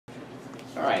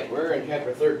All right, we're in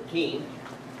chapter 13.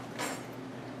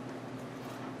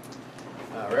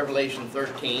 Revelation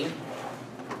 13,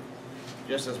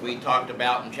 just as we talked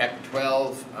about in chapter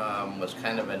 12, was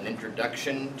kind of an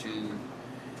introduction to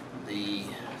the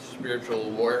spiritual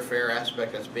warfare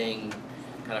aspect that's being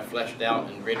kind of fleshed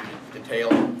out in greater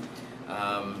detail.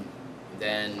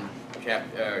 Then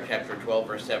chapter 12,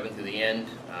 verse 7 to the end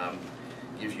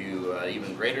gives you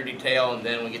even greater detail, and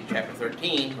then when we get to chapter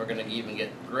 13, we're going to even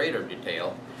get greater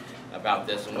detail about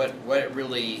this, and what it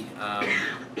really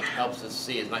helps us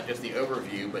see is not just the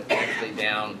overview, but actually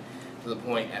down to the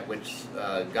point at which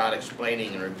God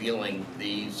explaining and revealing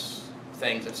these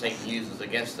things that Satan uses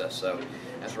against us. So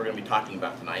that's what we're going to be talking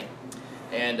about tonight.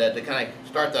 And to kind of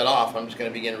start that off, I'm just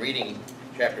going to begin reading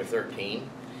chapter 13.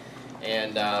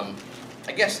 And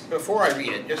I guess before I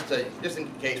read it, just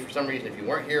in case for some reason if you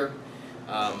weren't here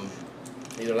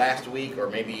either last week or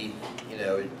maybe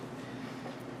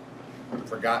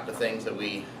forgot the things that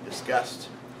we discussed,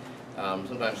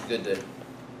 sometimes it's good to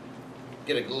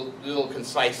get a little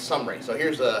concise summary. So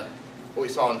here's what we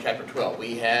saw in chapter 12.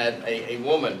 We had a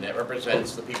woman that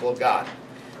represents the people of God,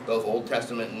 both Old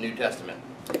Testament and New Testament.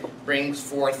 Brings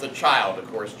forth a child. Of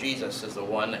course, Jesus is the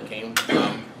one that came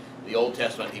from the Old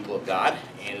Testament people of God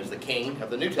and is the king of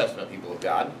the New Testament people of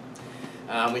God.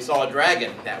 We saw a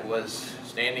dragon that was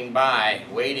standing by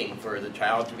waiting for the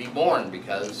child to be born,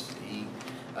 because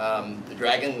the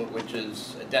dragon, which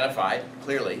is identified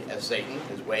clearly as Satan,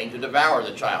 is waiting to devour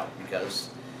the child, because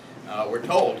we're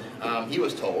told, he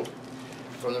was told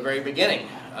from the very beginning,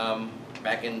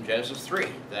 back in Genesis 3,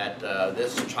 that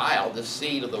this child, this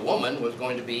seed of the woman, was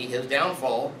going to be his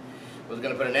downfall, was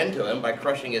going to put an end to him by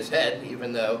crushing his head,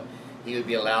 even though he would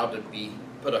be allowed to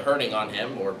put a hurting on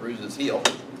him or bruise his heel.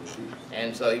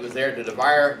 And so he was there to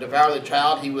devour the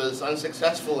child. He was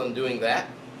unsuccessful in doing that.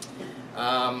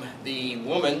 The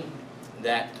woman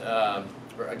that,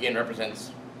 again,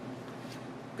 represents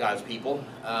God's people,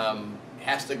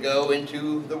 has to go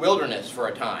into the wilderness for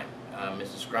a time.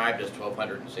 It's described as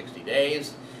 1,260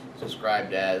 days. It's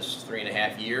described as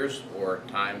 3.5 years, or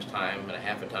time and a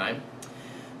half a time.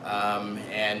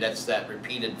 And that's that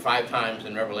repeated 5 times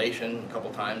in Revelation, a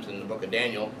couple times in the book of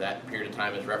Daniel. That period of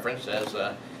time is referenced as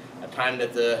a time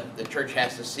that the church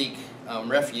has to seek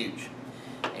refuge.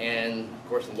 And of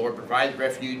course the Lord provides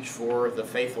refuge for the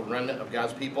faithful remnant of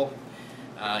God's people.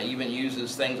 Even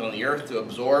uses things on the earth to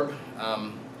absorb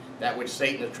that which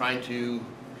Satan is trying to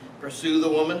pursue the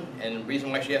woman. And the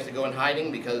reason why she has to go in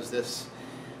hiding, because this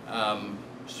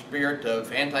spirit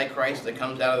of Antichrist that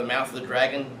comes out of the mouth of the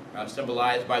dragon,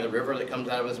 symbolized by the river that comes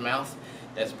out of his mouth,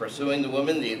 that's pursuing the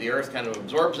woman. The earth kind of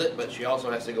absorbs it, but she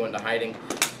also has to go into hiding.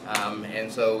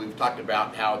 And so we've talked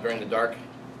about how during the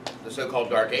so-called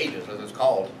Dark Ages, as it's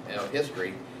called in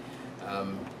history,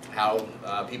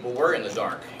 how people were in the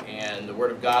dark, and the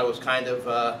Word of God was kind of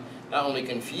not only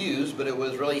confused, but it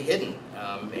was really hidden,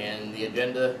 and the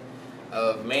agenda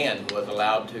of man was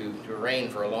allowed to reign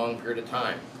for a long period of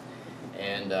time.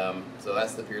 And so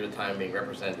that's the period of time being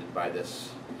represented by this,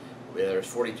 whether it's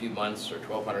 42 months or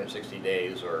 1,260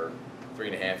 days or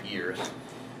 3.5 years,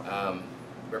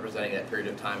 representing that period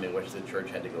of time in which the church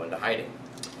had to go into hiding.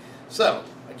 So,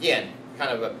 again,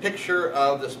 kind of a picture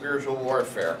of the spiritual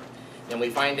warfare. And we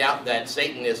find out that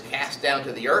Satan is cast down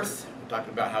to the earth. We talked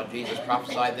about how Jesus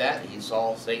prophesied that. He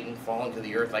saw Satan falling to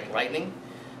the earth like lightning.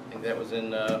 I think that was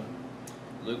in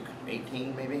Luke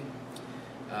 18, maybe.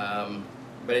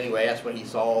 But anyway, that's when he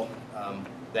saw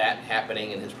that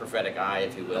happening in his prophetic eye,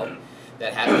 if you will.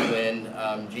 That happened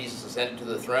when Jesus ascended to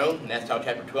the throne. And that's how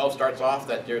chapter 12 starts off,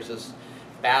 that there's this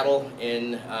battle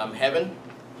in heaven.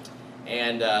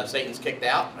 And Satan's kicked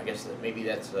out. I guess that maybe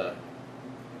that's, where's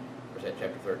that,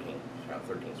 chapter 13?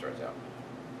 Chapter 13 starts out.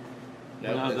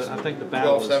 No, I think the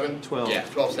battle 12:7? is 12. Yeah,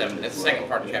 12:7. That's the second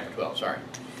part of chapter 12, sorry.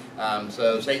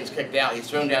 So Satan's kicked out. He's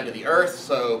thrown down to the earth.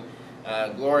 So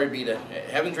glory be to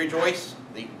heavens rejoice,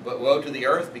 but woe to the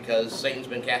earth, because Satan's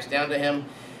been cast down to him.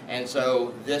 And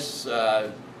so this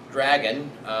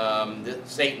dragon,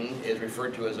 Satan, is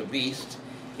referred to as a beast.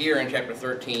 Here in chapter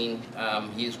 13,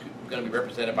 he's going to be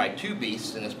represented by 2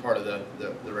 beasts in this part of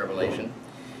the Revelation.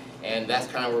 And that's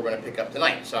kind of where we're going to pick up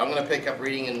tonight. So I'm going to pick up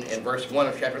reading in verse 1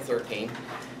 of chapter 13.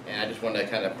 And I just want to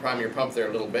kind of prime your pump there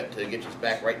a little bit to get us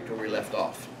back right to where we left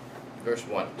off. Verse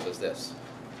 1 says this: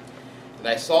 "And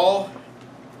I saw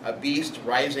a beast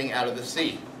rising out of the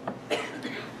sea,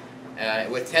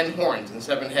 with 10 horns and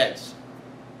 7 heads,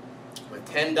 with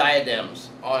 10 diadems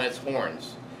on its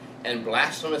horns, and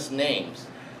blasphemous names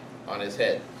on his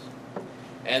heads.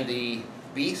 And the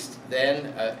beast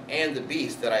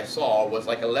that I saw was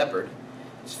like a leopard,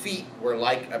 His feet were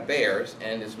like a bear's,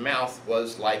 and his mouth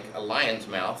was like a lion's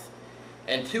mouth.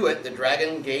 And to it the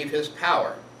dragon gave his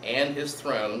power, and his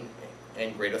throne,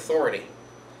 and great authority.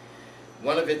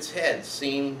 One of its heads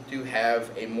seemed to have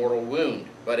a mortal wound,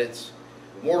 but its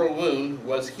mortal wound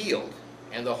was healed,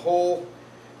 and the whole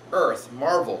earth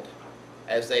marveled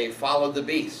as they followed the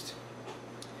beast.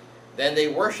 Then they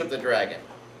worshipped the dragon,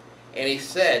 and he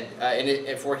said,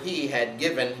 for he had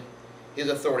given his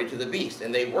authority to the beast,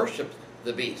 and they worshipped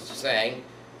the beast, saying,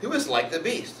 "Who is like the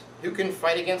beast? Who can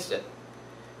fight against it?"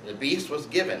 And the beast was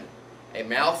given a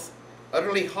mouth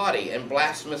utterly haughty and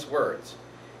blasphemous words,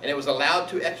 and it was allowed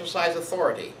to exercise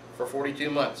authority for 42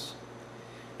 months.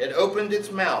 It opened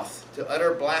its mouth to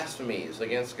utter blasphemies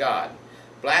against God,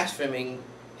 blaspheming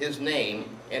his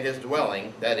name and his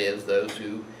dwelling, that is, those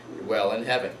who dwell in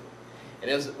heaven. And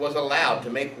it was allowed to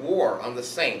make war on the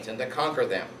saints and to conquer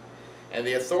them. And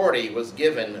the authority was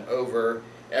given over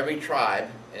every tribe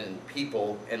and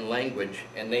people and language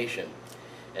and nation.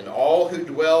 And all who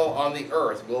dwell on the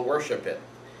earth will worship it,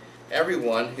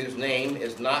 everyone whose name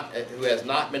who has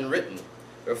not been written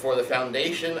before the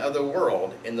foundation of the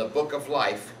world in the book of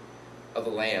life of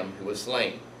the Lamb who was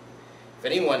slain. If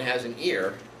anyone has an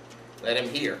ear, let him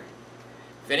hear.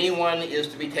 If anyone is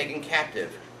to be taken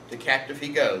captive, to captive he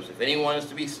goes. If anyone is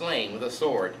to be slain with a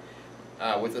sword,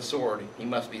 he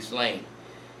must be slain.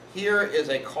 Here is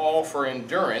a call for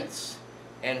endurance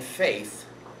and faith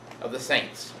of the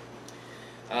saints.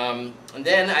 And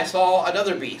then I saw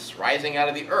another beast rising out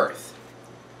of the earth.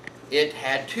 It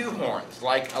had 2 horns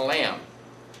like a lamb,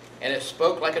 and it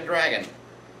spoke like a dragon.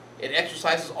 It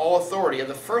exercises all authority of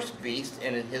the first beast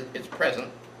in its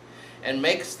presence, and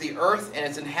makes the earth and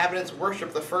its inhabitants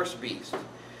worship the first beast,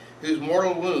 whose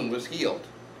mortal wound was healed.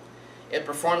 It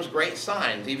performs great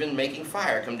signs, even making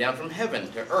fire come down from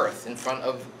heaven to earth in front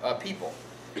of people.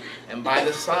 And by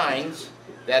the signs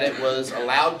that it was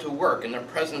allowed to work in the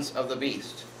presence of the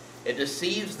beast, it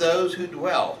deceives those who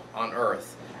dwell on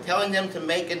earth, telling them to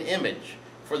make an image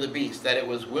for the beast, that it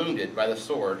was wounded by the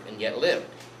sword and yet lived.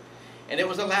 And it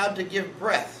was allowed to give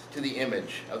breath to the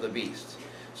image of the beast,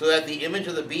 so that the image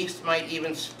of the beast might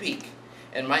even speak,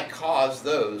 and might cause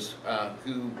those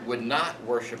who would not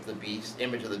worship the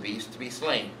image of the beast to be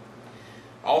slain.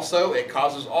 Also, it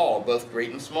causes all, both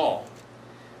great and small,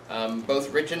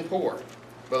 both rich and poor,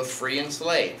 both free and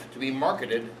slave, to be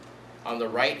marked on the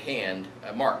right hand,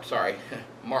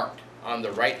 marked on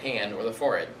the right hand or the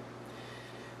forehead,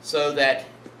 so that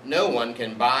no one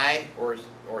can buy or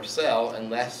sell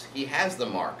unless he has the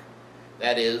mark,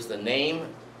 that is, the name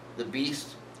of the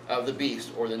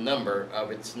beast, or the number of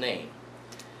its name.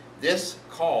 This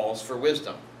calls for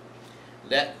wisdom.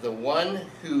 Let the one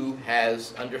who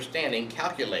has understanding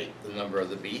calculate the number of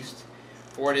the beast,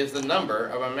 for it is the number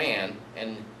of a man,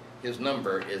 and his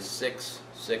number is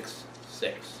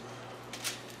 666.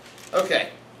 Okay,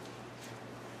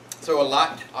 so a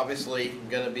lot obviously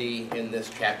going to be in this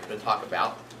chapter to talk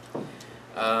about.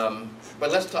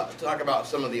 But let's talk about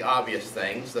some of the obvious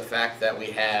things. The fact that we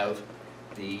have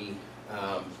the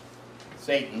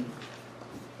Satan,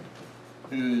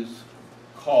 who's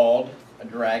called a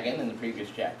dragon in the previous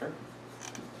chapter,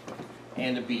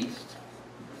 and a beast,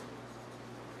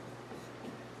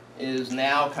 is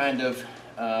now kind of,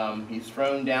 he's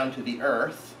thrown down to the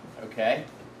earth, okay?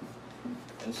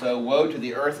 And so woe to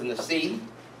the earth and the sea,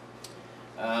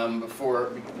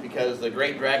 because the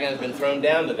great dragon has been thrown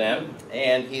down to them,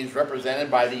 and he's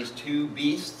represented by these 2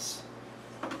 beasts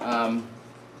on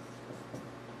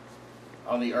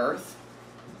the earth.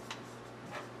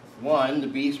 One, the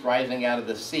beast rising out of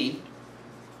the sea,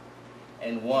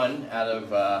 and one out of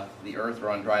the earth or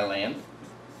on dry land.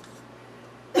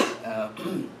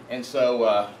 And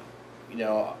so,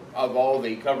 of all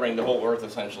the, covering the whole earth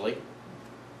essentially,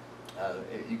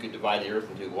 you could divide the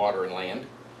earth into water and land,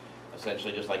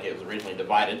 essentially just like it was originally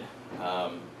divided,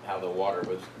 how the water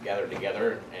was gathered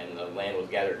together and the land was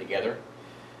gathered together.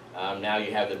 Now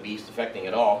you have the beast affecting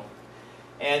it all.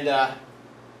 And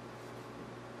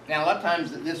now a lot of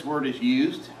times this word is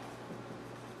used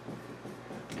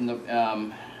in the,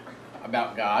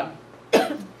 about God.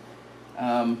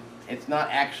 It's not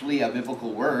actually a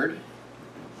biblical word,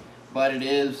 but it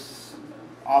is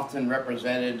often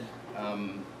represents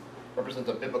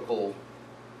a biblical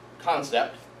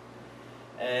concept,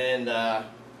 and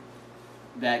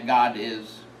that God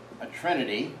is a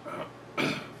Trinity,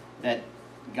 that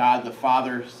God the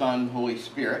Father, Son, Holy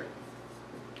Spirit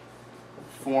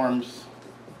forms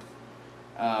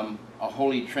a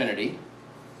Holy Trinity.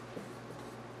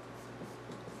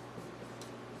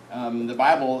 The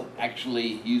Bible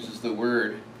actually uses the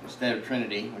word, instead of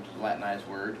Trinity, which is a Latinized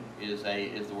word, is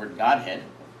the word Godhead.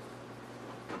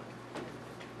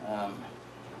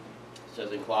 It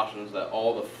says in Colossians that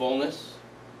all the fullness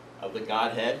of the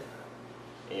Godhead,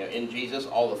 in Jesus,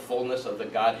 all the fullness of the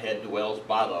Godhead dwells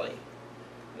bodily.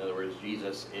 In other words,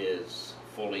 Jesus is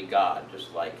fully God,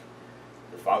 just like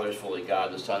the Father is fully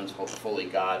God, the Son is fully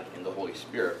God, and the Holy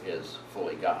Spirit is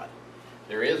fully God.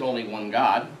 There is only one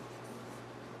God,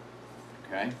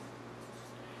 okay?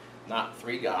 Not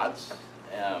three gods,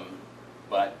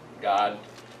 but God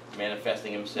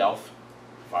manifesting himself,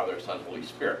 Father, Son, Holy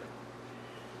Spirit.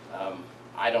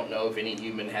 I don't know if any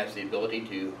human has the ability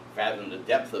to fathom the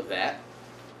depth of that,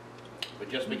 but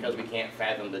just because we can't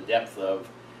fathom the depth of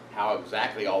how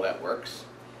exactly all that works,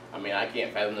 I mean, I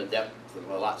can't fathom the depth of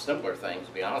a lot simpler things,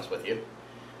 to be honest with you.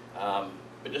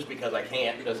 But just because I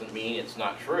can't doesn't mean it's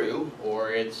not true, or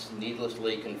it's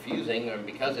needlessly confusing, or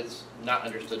because it's not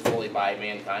understood fully by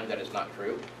mankind that it's not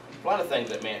true. A lot of things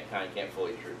that mankind can't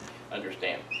fully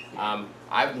understand.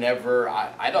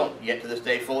 I don't yet to this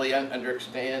day fully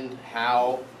understand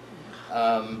how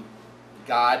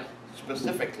God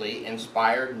specifically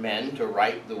inspired men to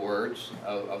write the words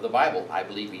of the Bible. I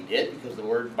believe he did because the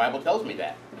Bible tells me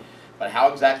that. But how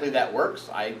exactly that works,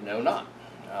 I know not.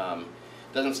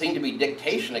 Doesn't seem to be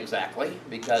dictation exactly,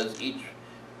 because each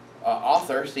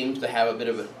author seems to have a bit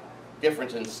of a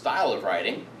difference in style of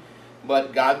writing.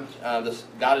 But God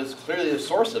is clearly the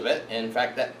source of it. And in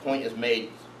fact, that point is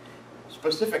made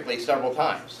specifically several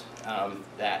times,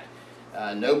 that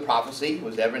no prophecy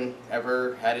was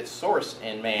ever had its source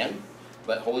in man,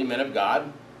 but holy men of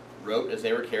God wrote as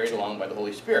they were carried along by the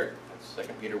Holy Spirit. That's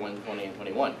 2 Peter 1:20 and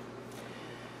 21.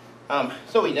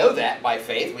 So we know that by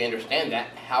faith, we understand that.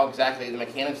 How exactly the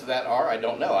mechanics of that are, I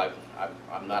don't know.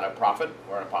 I'm not a prophet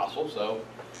or an apostle, so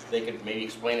they could maybe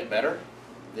explain it better.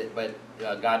 But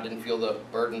God didn't feel the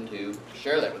burden to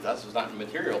share that with us. It's not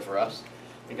material for us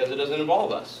because it doesn't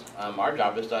involve us. Our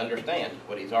job is to understand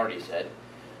what he's already said.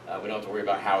 We don't have to worry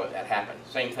about how that happened.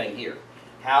 Same thing here.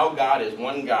 How God is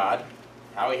one God,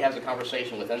 how he has a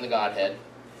conversation within the Godhead,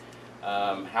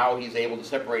 how he's able to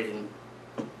separate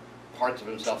parts of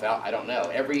himself out, I don't know.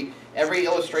 Every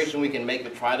illustration we can make to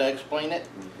try to explain it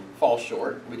falls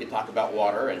short. We could talk about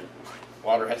water, and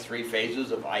water has three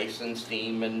phases of ice and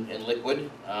steam and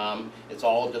liquid. It's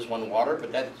all just one water,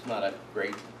 but that's not a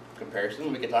great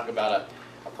comparison. We could talk about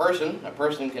a person. A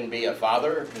person can be a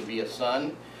father, can be a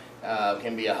son,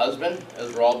 can be a husband.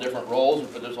 Those are all different roles,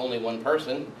 but there's only one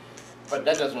person. But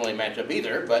that doesn't really match up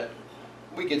either, but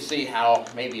we could see how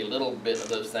maybe a little bit of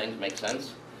those things make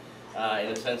sense.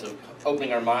 In a sense of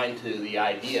opening our mind to the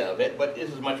idea of it, but this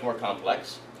is much more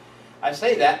complex. I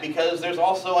say that because there's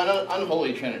also an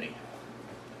unholy trinity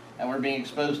that we're being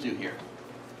exposed to here,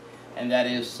 and that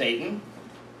is Satan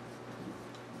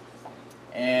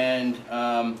and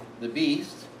the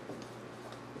beast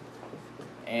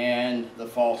and the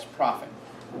false prophet.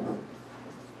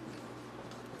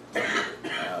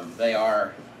 They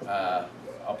are,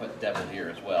 I'll put the devil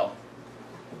here as well.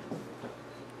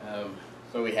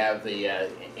 So we have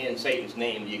in Satan's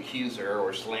name, the accuser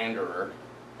or slanderer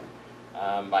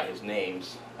by his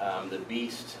names. The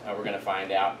beast, we're going to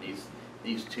find out,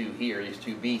 these two here, these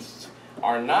two beasts,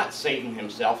 are not Satan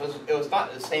himself. It was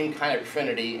not the same kind of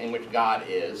trinity in which God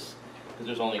is, because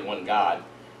there's only one God.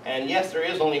 And yes, there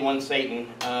is only one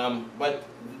Satan, but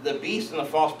the beast and the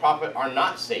false prophet are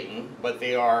not Satan, but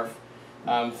they are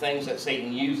things that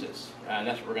Satan uses. And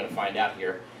that's what we're going to find out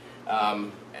here.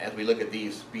 As we look at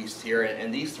these beasts here,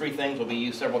 and these three things will be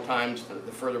used several times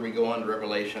the further we go on to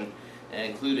Revelation,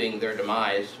 including their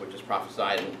demise, which is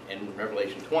prophesied in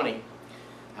Revelation 20,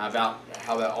 about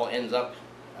how that all ends up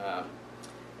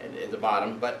at the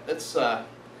bottom. But let's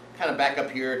kind of back up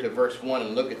here to verse 1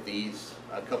 and look at these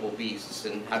couple beasts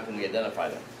and how can we identify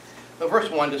them. So verse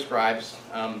 1 describes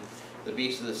the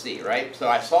beasts of the sea, right? So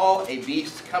I saw a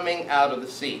beast coming out of the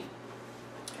sea.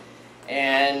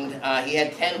 And he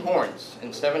had 10 horns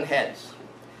and 7 heads,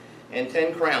 and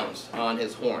 10 crowns on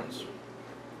his horns.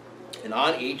 And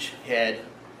on each head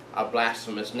a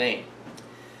blasphemous name.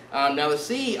 Now the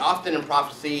sea, often in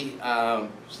prophecy,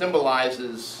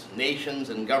 symbolizes nations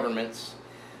and governments.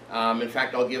 In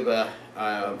fact, I'll give a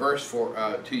verse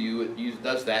to you. It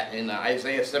does that in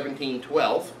Isaiah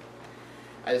 17:12.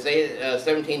 Isaiah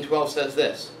 17:12 says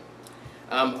this.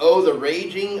 Oh, the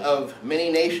raging of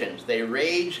many nations, they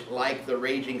rage like the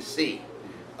raging sea.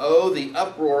 Oh, the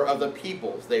uproar of the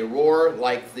peoples, they roar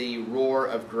like the roar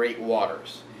of great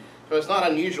waters. So it's not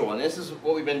unusual, and this is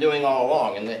what we've been doing all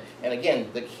along. And again,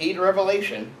 the key to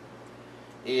Revelation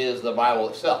is the Bible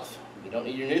itself. You don't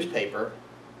need your newspaper.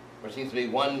 There seems to be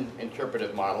one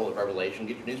interpretive model of Revelation.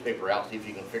 Get your newspaper out, see if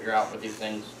you can figure out what these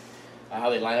things, how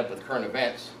they line up with current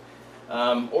events.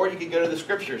 Or you could go to the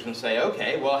scriptures and say,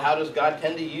 okay, well, how does God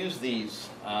tend to use these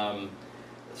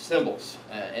symbols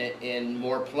in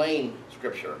more plain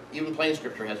scripture? Even plain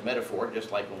scripture has metaphor,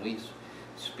 just like when we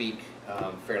speak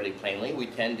fairly plainly. We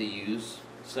tend to use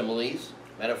similes,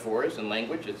 metaphors, and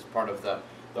language. It's part of the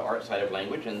art side of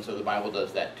language, and so the Bible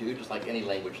does that too, just like any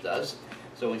language does.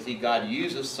 So we see God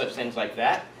uses such things like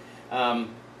that.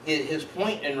 His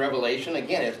point in Revelation,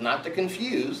 again, is not to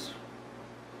confuse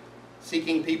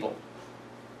seeking people.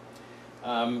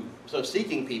 So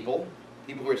seeking people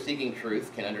who are seeking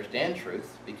truth can understand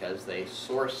truth because they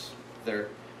source their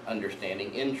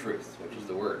understanding in truth, which is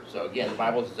the Word. So again, the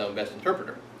Bible is its own best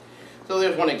interpreter. So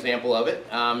there's one example of it.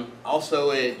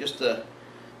 Also, just to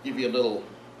give you a little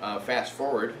fast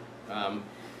forward,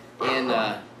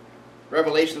 in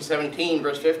Revelation 17,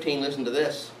 verse 15, listen to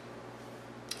this.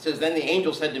 It says, "Then the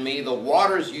angel said to me, the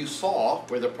waters you saw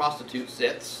where the prostitute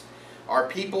sits are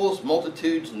peoples,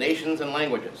 multitudes, nations, and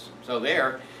languages." So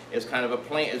there is kind of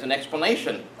an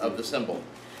explanation of the symbol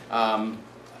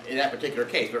in that particular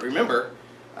case. But remember,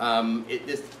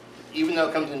 even though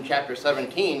it comes in chapter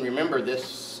 17, remember the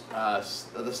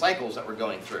cycles that we're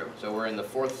going through. So we're in the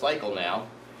 4th cycle now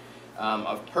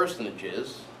of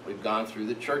personages. We've gone through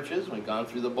the churches, we've gone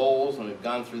through the bowls, and we've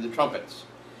gone through the trumpets.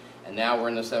 And now we're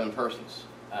in the 7 persons,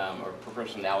 or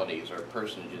personalities, or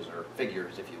personages, or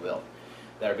figures, if you will,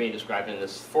 that are being described in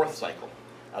this 4th cycle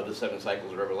of the 7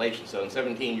 cycles of Revelation. So in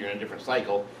 17, you're in a different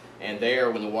cycle, and there,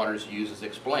 when the water is used, is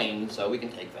explained, so we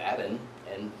can take that and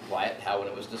apply it how when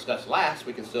it was discussed last,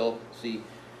 we can still see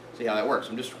how that works.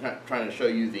 I'm just trying to show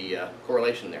you the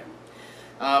correlation there.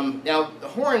 Now, the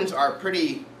horns are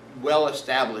pretty well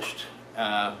established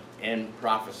in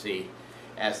prophecy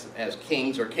as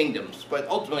kings or kingdoms, but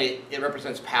ultimately it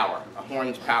represents power. A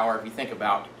horn's power, if you think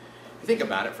about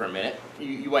it for a minute,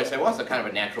 you might say, well, that's a kind of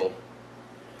a natural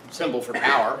symbol for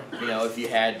power. You know, if you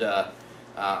had a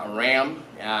ram,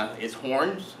 its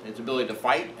horns, its ability to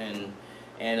fight and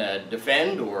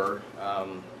defend, or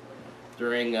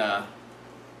during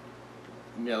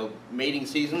mating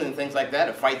season and things like that,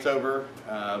 it fights over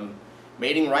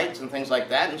mating rights and things like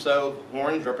that, and so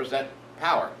horns represent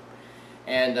power.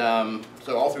 And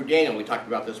so all through Daniel we talked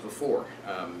about this before,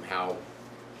 how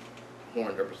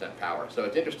horns represent power. So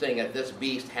it's interesting that this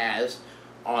beast has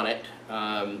on it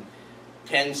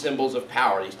 10 symbols of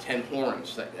power, these 10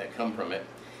 horns that come from it,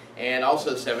 and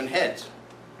also 7 heads.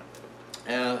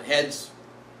 Heads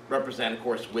represent, of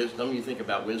course, wisdom. You think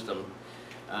about wisdom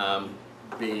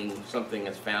being something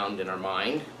that's found in our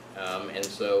mind, and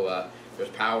so there's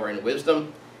power in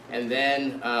wisdom. And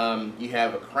then you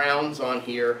have crowns on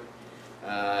here,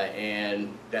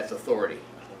 and that's authority.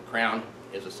 A crown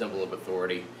is a symbol of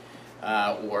authority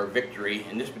or victory.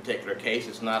 In this particular case,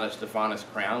 it's not a Stephanos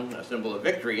crown, a symbol of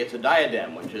victory. It's a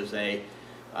diadem, which is a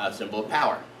symbol of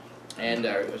power, and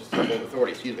a symbol of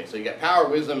authority, excuse me. So you got power,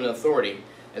 wisdom, and authority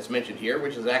that's mentioned here,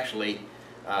 which is actually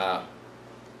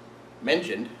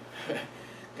mentioned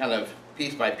kind of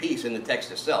piece by piece in the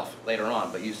text itself later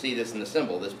on. But you see this in the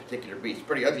symbol, this particular beast.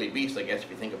 Pretty ugly beast, I guess, if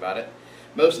you think about it.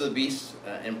 Most of the beasts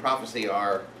in prophecy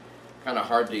are kind of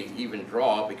hard to even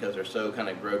draw because they're so kind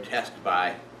of grotesque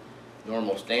by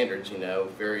normal standards, you know,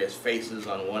 various faces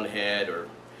on one head or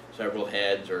several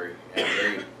heads, or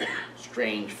very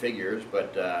strange figures.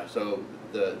 But so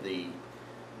the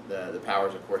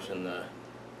powers, of course, in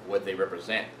what they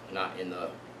represent, not in the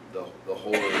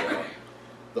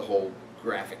whole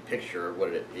graphic picture of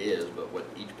what it is, but what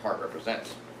each part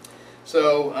represents.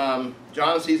 So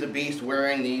John sees a beast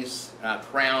wearing these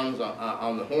crowns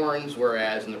on the horns,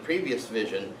 whereas in the previous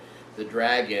vision, the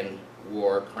dragon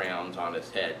wore crowns on his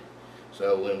head.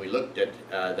 So when we looked at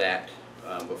that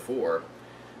before,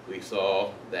 we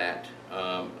saw that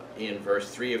in verse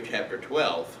 3 of chapter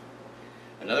 12,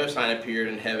 another sign appeared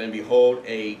in heaven. Behold,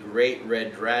 a great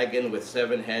red dragon with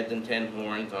 7 heads and 10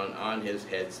 horns, on his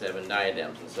head 7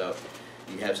 diadems. And so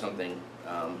you have something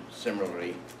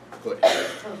similarly put here,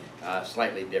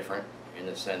 slightly different in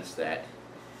the sense that,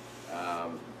 I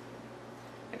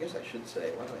guess I should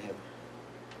say, why do I have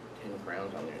 10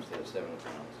 crowns on there instead of 7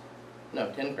 crowns? No,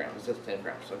 10 crowns. It says 10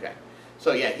 crowns. Okay.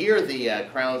 So yeah, here the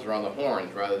crowns are on the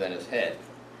horns rather than his head,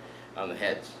 on the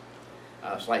heads.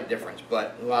 Slight difference,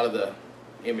 but a lot of the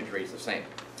imagery is the same.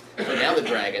 So now the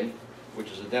dragon, which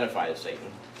is identified as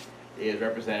Satan, is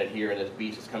represented here in this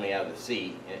beast that's coming out of the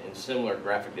sea in similar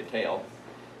graphic detail,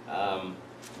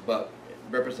 but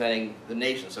representing the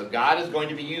nation. So God is going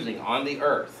to be using on the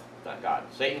earth, not God,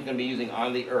 Satan's going to be using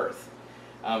on the earth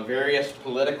various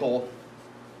political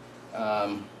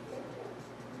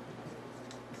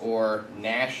or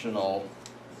national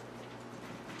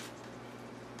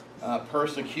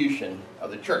persecution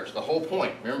of the church. The whole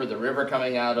point, remember, the river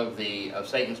coming out of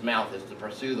Satan's mouth is to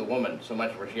pursue the woman so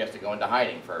much where she has to go into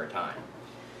hiding for a time.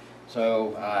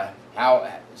 So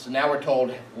so now we're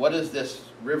told, what does this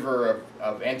river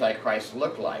of Antichrist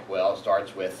look like? Well, it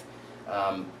starts with,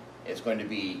 it's going to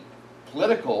be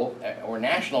political or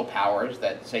national powers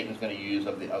that Satan's going to use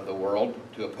of the world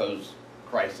to oppose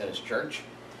Christ and his church.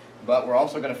 But we're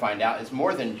also going to find out it's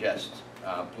more than just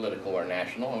political or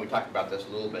national, and we talked about this a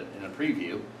little bit in a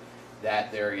preview,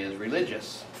 that there is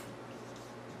religious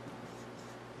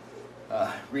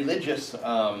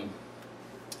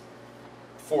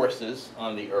forces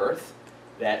on the earth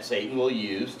that Satan will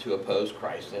use to oppose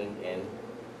Christ and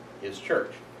his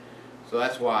church. So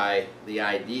that's why the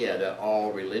idea that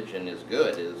all religion is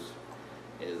good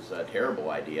is a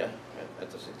terrible idea.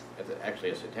 That's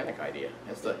actually a satanic idea.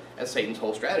 That's Satan's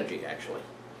whole strategy, actually.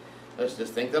 Let's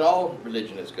just think that all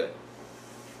religion is good.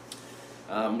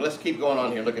 Let's keep going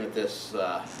on here, looking at this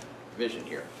vision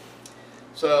here.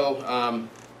 So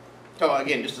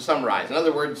again, just to summarize, in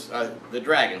other words, the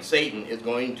dragon, Satan, is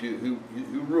going to who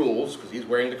rules, because he's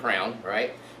wearing the crown,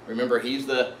 right? Remember,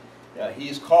 Satan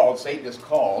is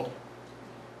called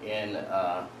in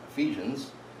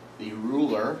Ephesians the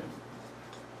ruler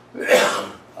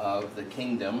of the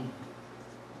kingdom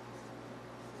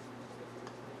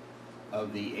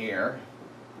of the air.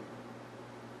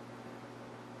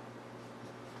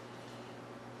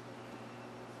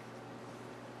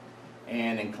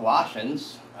 And in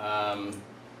Colossians,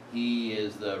 he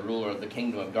is the ruler of the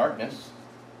kingdom of darkness.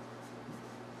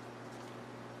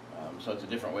 So it's a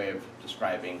different way of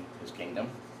describing his kingdom.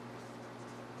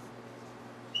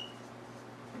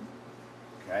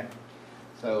 Okay?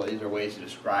 So these are ways to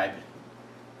describe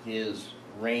his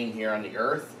reign here on the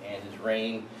earth, and his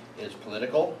reign is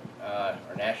political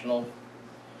or national.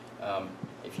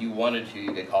 If you wanted to,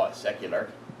 you could call it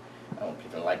secular. I don't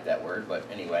particularly like that word, but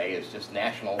anyway, it's just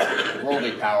national,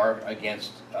 worldly power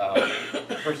against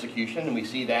persecution, and we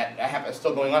see that it's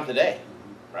still going on today,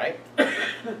 right?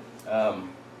 I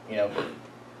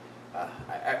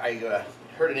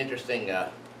heard an interesting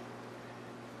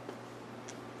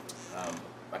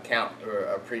account, or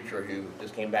a preacher who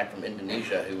just came back from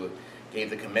Indonesia who gave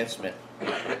the commencement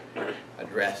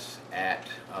address at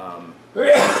a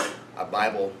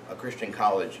Christian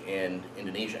college in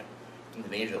Indonesia.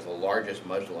 Indonesia is the largest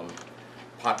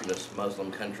populous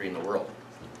Muslim country in the world.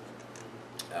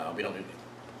 We don't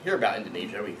hear about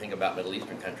Indonesia, we think about Middle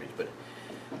Eastern countries, but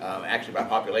actually by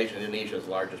population, Indonesia is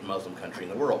the largest Muslim country in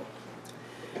the world.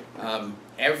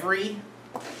 Every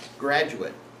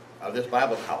graduate of this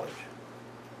Bible college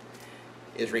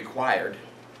is required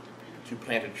to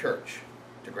plant a church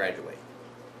to graduate,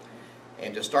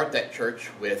 and to start that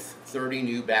church with 30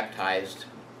 new baptized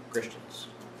Christians.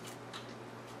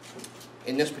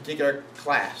 In this particular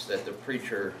class that the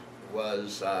preacher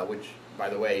was, which, by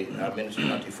the way, ministered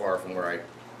not too far from where I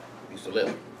used to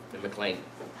live, in McLean,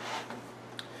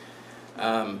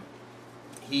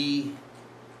 he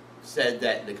said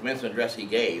that the commencement address he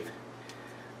gave,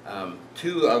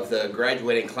 2 of the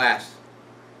graduating class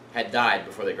had died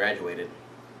before they graduated,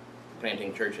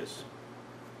 planting churches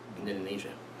in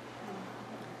Indonesia.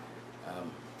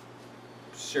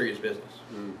 Serious business.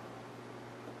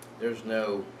 There's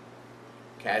no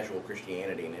casual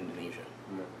Christianity in Indonesia.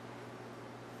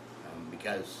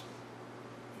 Because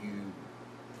you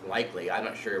likely, I'm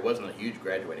not sure, it wasn't a huge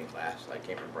graduating class, I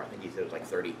can't remember, I think he said it was like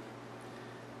 30.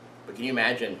 But can you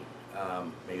imagine,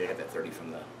 maybe I got that 30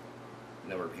 from the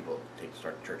number of people it takes to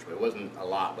start a church, but it wasn't a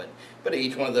lot, but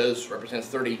each one of those represents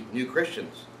 30 new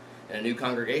Christians and a new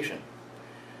congregation.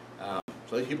 So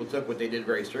these people took what they did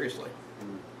very seriously.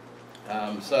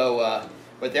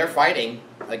 But they're fighting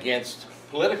against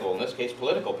political, in this case,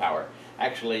 political power.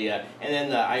 Actually, and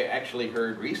then I actually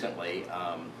heard recently,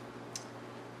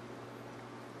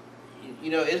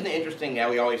 isn't it interesting how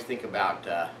we always think about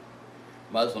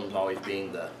Muslims always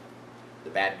being the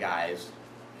bad guys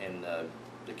and the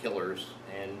killers,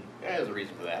 and there's a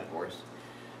reason for that, of course.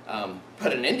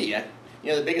 But in India,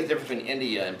 the biggest difference between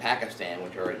India and Pakistan,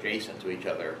 which are adjacent to each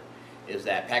other, is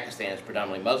that Pakistan is a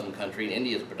predominantly Muslim country and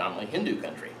India is a predominantly Hindu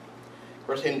country. Of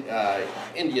course,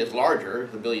 India is larger,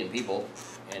 there's 1 billion people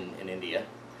in India,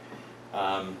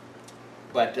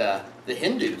 but the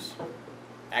Hindus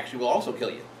actually will also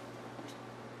kill you.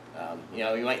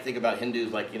 You might think about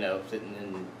Hindus like, sitting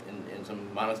in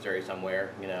some monastery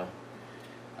somewhere,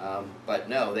 but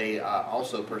no, they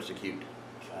also persecute.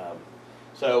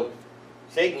 So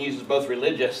Satan uses both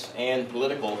religious and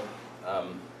political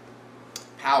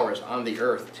powers on the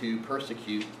earth to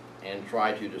persecute and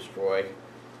try to destroy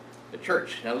the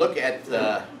church. Now look at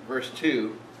verse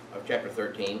 2 of chapter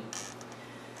 13.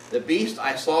 The beast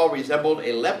I saw resembled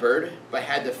a leopard, but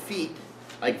had the feet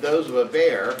like those of a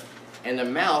bear, and the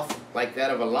mouth like that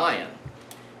of a lion.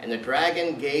 And the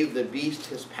dragon gave the beast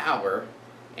his power,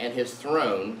 and his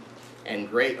throne, and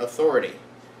great authority.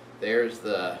 There's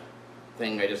the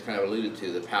thing I just kind of alluded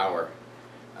to, the power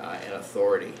and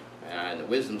authority. And the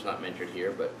wisdom's not mentioned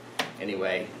here, but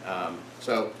anyway.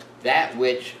 So that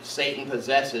which Satan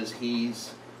possesses,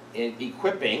 he's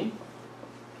equipping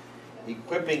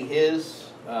his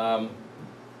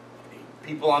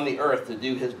people on the earth to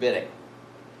do his bidding.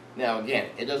 Now again,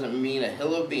 it doesn't mean a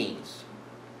hill of beans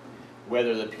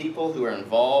whether the people who are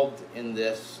involved in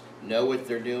this know what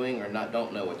they're doing or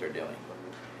don't know what they're doing.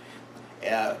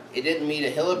 It didn't mean a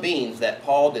hill of beans that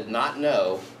Paul did not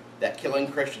know that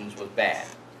killing Christians was bad.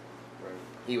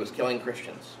 He was killing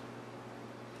Christians.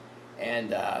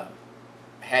 And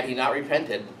had he not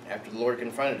repented after the Lord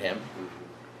confronted him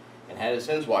and had his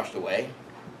sins washed away,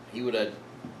 he would have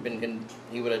been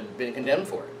condemned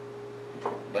for it.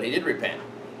 But he did repent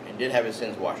and did have his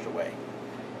sins washed away,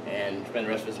 and spent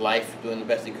the rest of his life doing the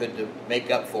best he could to make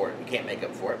up for it. He can't make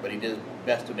up for it, but he did his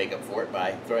best to make up for it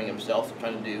by throwing himself,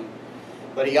 trying to do.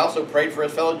 But he also prayed for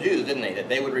his fellow Jews, didn't he? That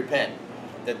they would repent,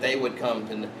 that they would come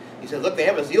to. He says, look, they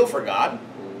have a zeal for God,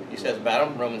 he says about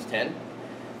them, Romans 10,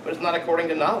 but it's not according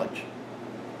to knowledge.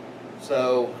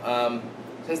 So,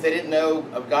 since they didn't know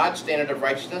of God's standard of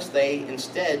righteousness, they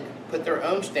instead put their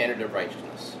own standard of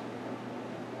righteousness.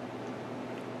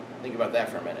 Think about that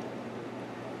for a minute.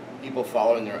 People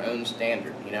following their own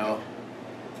standard, you know.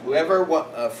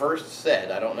 Whoever first said,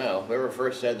 I don't know, whoever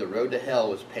first said the road to hell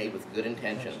was paved with good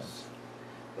intentions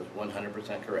was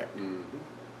 100% correct. Mm-hmm.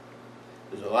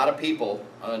 There's a lot of people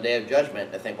on the day of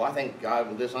judgment that think, well, I think God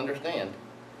will just understand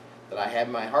that I have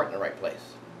my heart in the right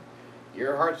place.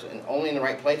 Your heart's only in the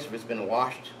right place if it's been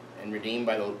washed and redeemed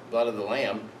by the blood of the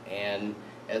Lamb and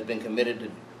has been committed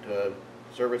to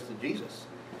service to Jesus.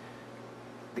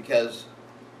 Because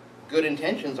good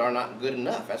intentions are not good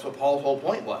enough. That's what Paul's whole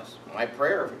point was. My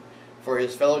prayer for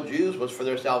his fellow Jews was for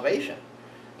their salvation.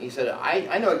 He said,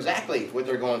 I know exactly what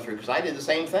they're going through because I did the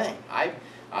same thing. I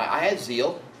had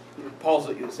zeal. Paul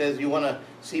says, you want to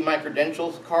see my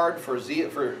credentials card for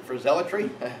zealotry?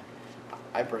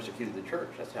 I persecuted the church.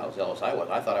 That's how zealous I was.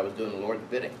 I thought I was doing the Lord's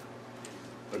bidding.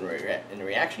 But in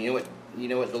reaction, you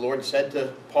know what the Lord said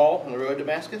to Paul on the road to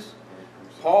Damascus?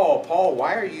 Paul,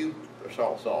 why are you, or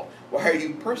Saul, why are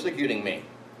you persecuting me?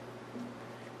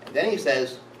 And then he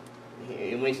says,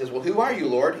 when he says, well, who are you,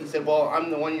 Lord? He said, well,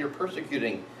 I'm the one you're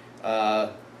persecuting,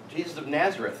 Jesus of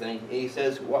Nazareth. And he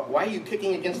says, why are you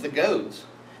kicking against the goads?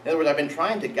 In other words, I've been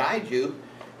trying to guide you.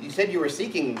 You said you were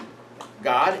seeking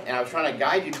God, and I was trying to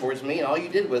guide you towards me, and all you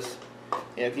did was,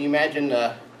 you know, can you imagine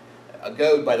a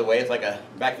goad, by the way, it's like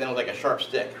back then it was like a sharp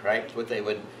stick, right? It's what they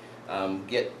would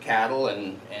get cattle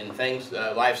and things,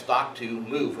 livestock to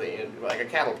move, like a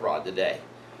cattle prod today.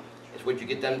 It's what you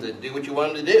get them to do what you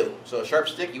want them to do. So a sharp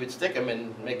stick, you would stick them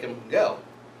and make them go.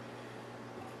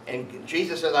 And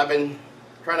Jesus says, I've been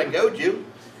trying to goad you,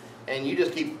 and you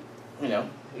just keep, you know,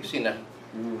 you've seen an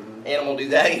animal do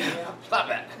that. You know, stop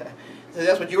that. So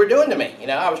that's what you were doing to me. You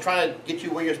know, I was trying to get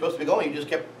you where you're supposed to be going. You just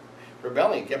kept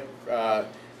rebelling, kept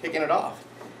kicking it off.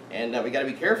 And we got to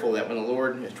be careful that when the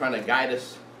Lord is trying to guide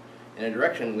us in a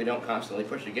direction, we don't constantly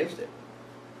push against it.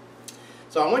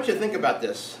 So I want you to think about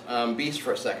this beast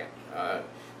for a second.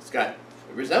 It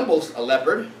resembles a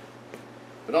leopard,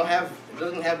 but it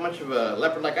doesn't have much of a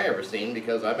leopard like I ever seen,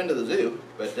 because I've been to the zoo.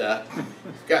 But it's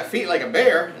got feet like a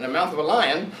bear and a mouth of a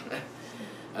lion.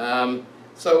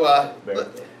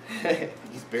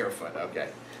 He's barefoot. Okay.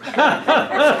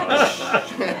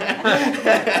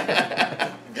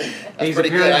 That's pretty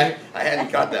good. I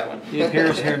hadn't caught that one. He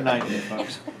appears here nightly,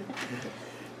 folks.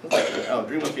 Oh,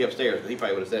 Drew must be upstairs. He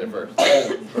probably would have said it first.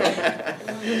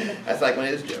 That's like one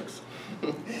of his jokes.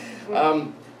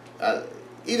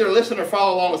 Either listen or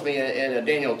follow along with me in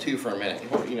Daniel 2 for a minute.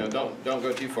 You know, don't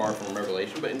go too far from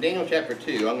Revelation. But in Daniel chapter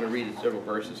 2, I'm going to read several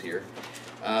verses here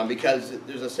because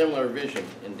there's a similar vision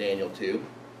in Daniel 2,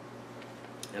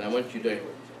 and I want you to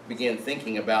begin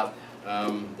thinking about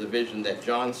the vision that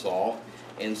John saw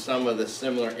and some of the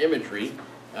similar imagery.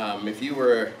 If you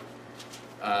were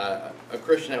a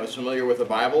Christian that was familiar with the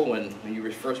Bible when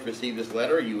you first received this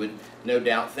letter, you would no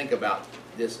doubt think about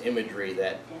this imagery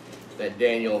that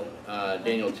Daniel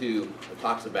 2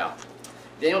 talks about.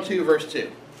 Daniel 2 verse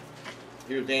 2.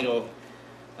 Here's Daniel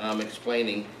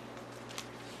explaining.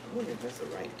 I wonder if that's the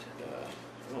right.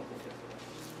 I don't think that's the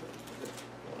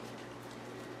right.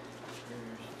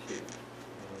 Verse 2.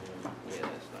 Yeah,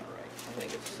 that's not right. I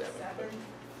think it's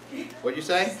 7. What'd you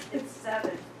say? It's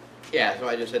 7. Yeah, so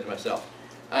I just said to myself.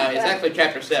 It's actually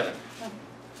chapter 7.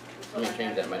 Let me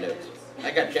change that in my notes.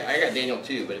 I got Daniel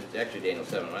 2, but it's actually Daniel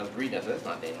 7. When I was reading that, that's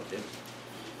not Daniel 2.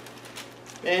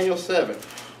 Daniel 7,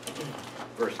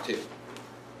 verse 2.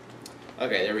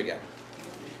 Okay, there we go.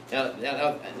 Now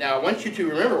I want you to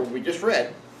remember what we just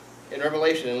read in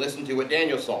Revelation and listen to what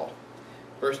Daniel saw.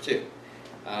 Verse 2.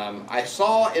 I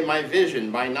saw in my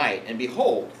vision by night, and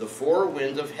behold, the four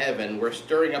winds of heaven were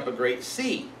stirring up a great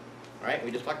sea. Right?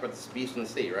 We just talked about the beast in the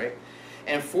sea, right?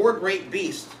 And four great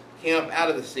beasts came up out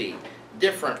of the sea,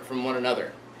 different from one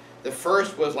another. The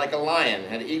first was like a lion,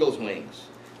 had eagle's wings.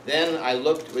 Then I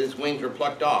looked, his wings were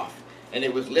plucked off, and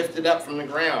it was lifted up from the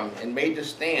ground and made to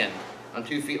stand on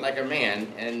 2 feet like a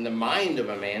man, and the mind of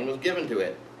a man was given to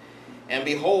it. And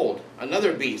behold,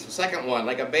 another beast, the second one,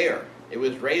 like a bear. It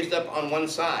was raised up on one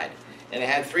side, and it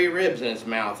had 3 ribs in its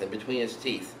mouth and between its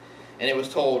teeth. And it was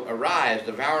told, arise,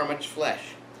 devour much flesh.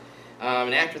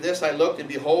 And after this I looked, and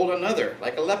behold, another,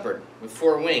 like a leopard, with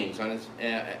 4 wings on its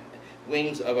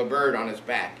wings of a bird on its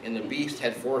back. And the beast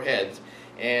had 4 heads,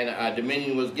 and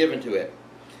dominion was given to it.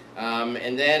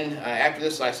 And then after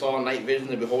this I saw a night vision,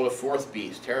 and behold, a 4th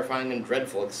beast, terrifying and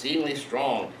dreadful, exceedingly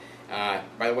strong.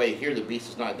 By the way, here the beast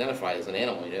is not identified as an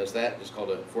animal. You notice that? It's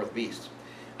called a 4th beast.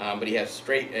 But he has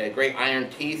great iron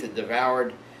teeth that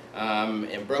devoured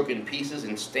and broke in pieces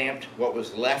and stamped what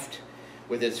was left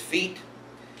with his feet.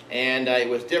 And it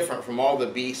was different from all the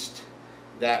beasts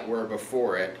that were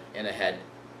before it, and it had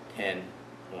 10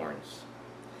 horns.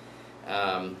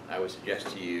 I would suggest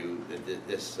to you that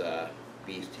this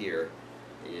beast here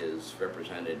is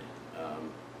represented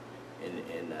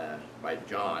by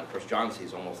John. Of course, John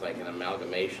sees almost like an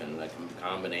amalgamation, like a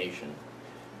combination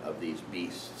of these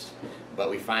beasts. But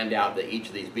we find out that each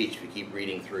of these beasts, if you keep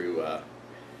reading through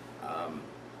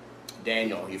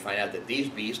Daniel, you find out that these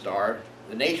beasts are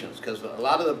the nations, because a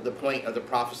lot of the point of the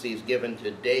prophecies given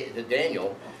to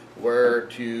Daniel were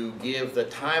to give the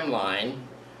timeline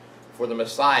for the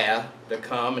Messiah to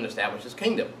come and establish his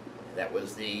kingdom. That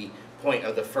was the point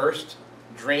of the first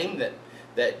dream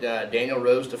that Daniel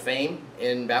rose to fame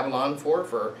in Babylon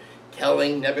for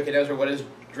telling Nebuchadnezzar what his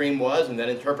dream was, and then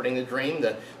interpreting the dream,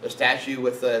 the statue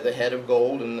with the head of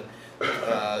gold and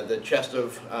the chest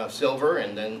of silver,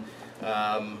 and then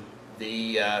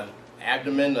the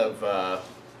abdomen of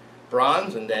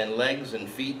bronze, and then legs and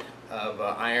feet of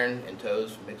iron, and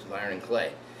toes mixed with iron and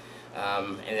clay.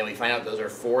 And then we find out those are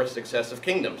 4 successive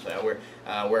kingdoms, where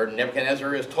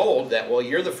Nebuchadnezzar is told that, well,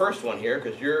 you're the first one here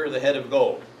because you're the head of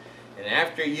gold. And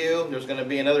after you, there's going to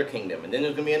be another kingdom, and then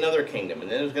there's going to be another kingdom,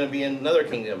 and then there's going to be another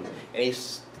kingdom. And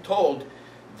he's told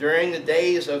during the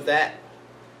days of that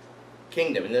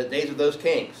kingdom, in the days of those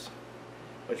kings,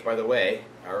 which, by the way,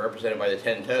 are represented by the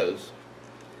 10 toes,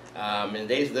 in the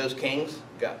days of those kings,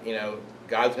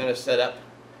 God's going to set up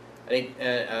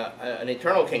an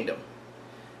eternal kingdom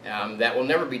that will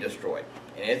never be destroyed.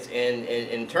 And it's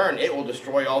in turn, it will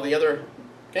destroy all the other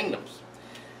kingdoms.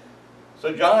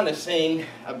 So John is seeing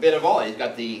a bit of all. He's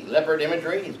got the leopard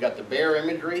imagery, he's got the bear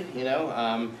imagery,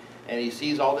 and he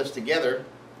sees all this together.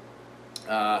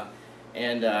 Of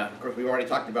course, we've already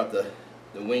talked about the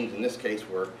wings in this case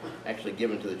were actually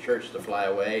given to the church to fly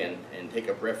away and take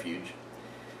up refuge.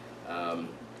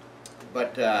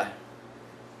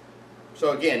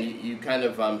 So again, you kind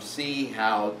of see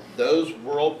how those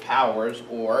world powers,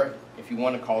 or if you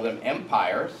want to call them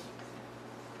empires,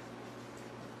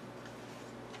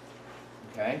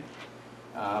 okay,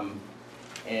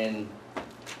 and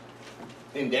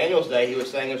in Daniel's day, he was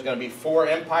saying there's going to be 4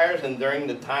 empires, and during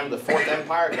the time of the 4th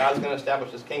empire, God's going to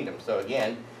establish his kingdom. So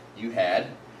again, you had,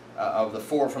 of the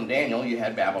 4 from Daniel, you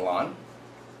had Babylon,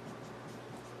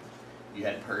 you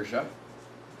had Persia,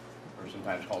 or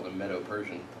sometimes called the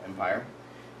Medo-Persian Empire,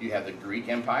 you have the Greek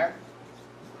Empire,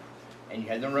 and you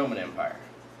had the Roman Empire.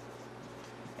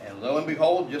 And lo and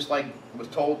behold, just like was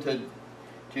told to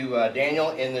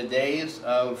Daniel in the days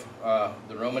of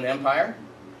the Roman Empire,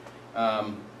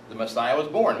 the Messiah was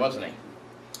born, wasn't he?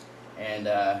 And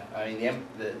the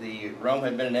Rome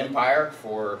had been an empire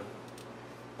for,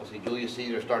 let's see, Julius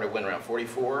Caesar started when, around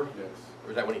 44? Yes. Or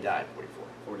was that when he died? 44?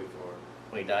 44.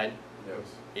 When he died? Yes.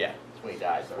 Yeah, that's when he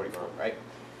died, 44, right?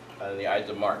 In the Ides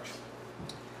of March.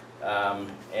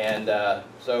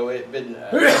 So it had been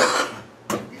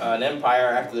an empire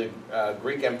after the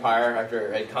Greek Empire,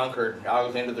 after it had conquered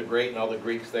Alexander the Great and all the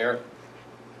Greeks there.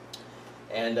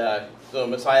 And so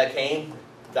Messiah came,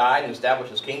 died, and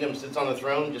established his kingdom, sits on the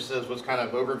throne, just as was kind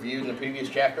of overviewed in the previous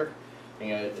chapter.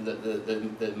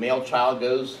 The male child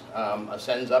goes,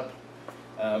 ascends up,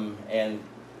 and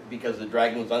because the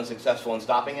dragon was unsuccessful in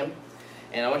stopping him.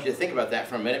 And I want you to think about that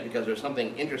for a minute, because there's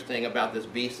something interesting about this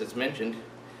beast that's mentioned.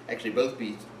 Actually, both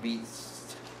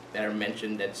beasts that are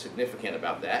mentioned that's significant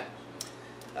about that.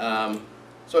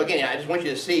 So again, I just want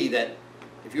you to see that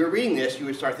if you were reading this, you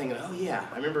would start thinking, oh yeah,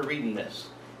 I remember reading this.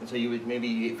 And so you would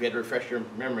maybe, if you had to refresh your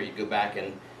memory, you'd go back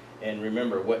and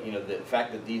remember what, the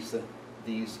fact that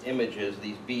these images,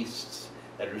 these beasts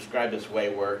that are described this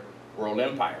way were world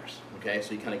empires. Okay,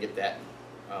 so you kind of get that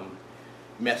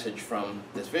message from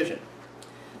this vision.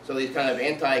 So these kind of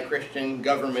anti-Christian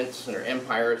governments or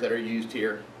empires that are used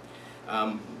here,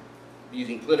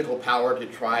 using political power to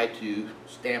try to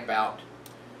stamp out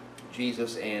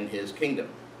Jesus and his kingdom.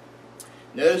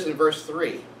 Notice in verse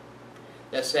 3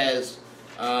 that says,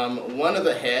 one of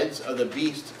the heads of the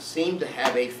beast seemed to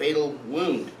have a fatal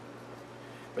wound,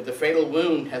 but the fatal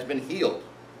wound has been healed.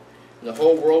 And the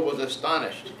whole world was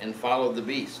astonished and followed the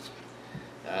beast.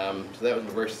 So that was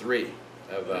in verse 3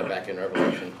 of back in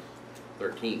Revelation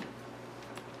 13.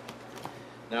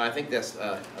 Now I think that's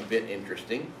a bit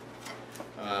interesting.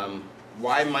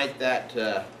 Why might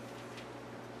that,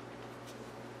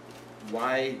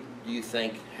 why do you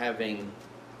think having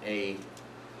a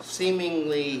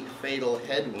seemingly fatal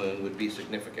head wound would be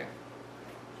significant?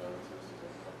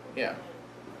 Yeah.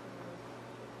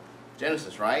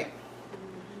 Genesis, right?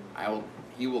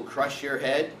 He will crush your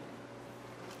head,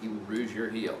 he will bruise your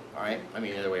heel. All right? I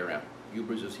mean, the other way around. You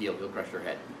bruise his heel, he'll crush your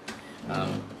head.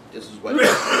 This is what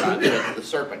God did to the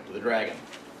serpent, to the dragon.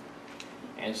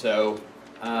 And so,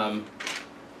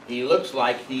 he looks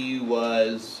like he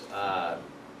was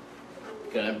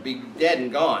going to be dead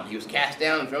and gone. He was cast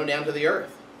down and thrown down to the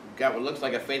earth. Got what looks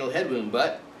like a fatal head wound,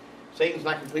 but Satan's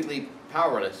not completely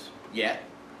powerless yet.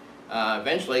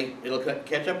 Eventually, it'll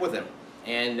catch up with him,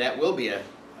 and that will be a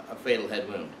fatal head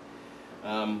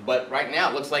wound. But right now,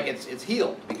 it looks like it's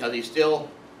healed, because he's still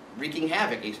wreaking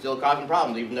havoc. He's still causing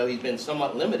problems, even though he's been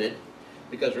somewhat limited.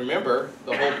 Because remember,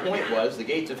 the whole point was, the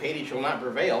gates of Hades shall not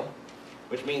prevail,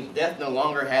 which means death no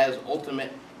longer has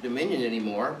ultimate dominion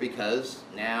anymore, because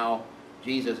now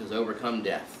Jesus has overcome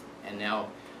death. And now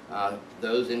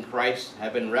those in Christ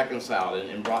have been reconciled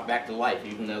and brought back to life,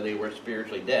 even though they were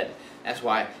spiritually dead. That's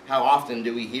why, how often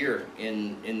do we hear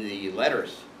in the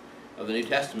letters of the New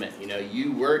Testament,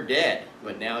 you were dead,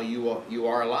 but now you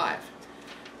are alive.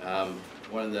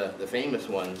 One of the famous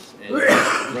ones in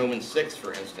Romans 6,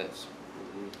 for instance,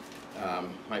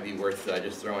 might be worth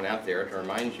just throwing out there to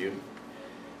remind you.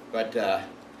 But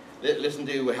listen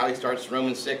to how he starts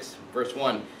Romans 6, verse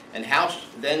 1. And how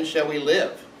then shall we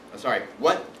live?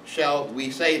 What shall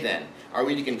we say then? Are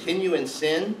we to continue in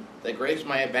sin, that grace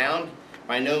might abound?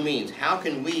 By no means. How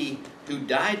can we who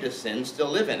died to sin still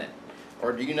live in it?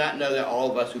 Or do you not know that all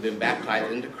of us who've been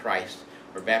baptized into Christ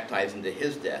were baptized into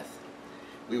his death?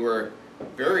 We were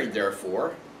buried,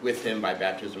 therefore, with him by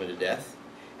baptism into death,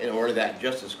 in order that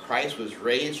just as Christ was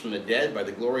raised from the dead by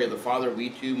the glory of the Father,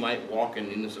 we too might walk in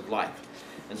newness of life.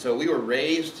 And so we were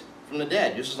raised from the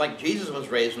dead. Just as like Jesus was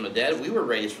raised from the dead, we were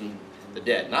raised from the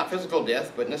dead. Not physical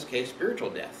death, but in this case, spiritual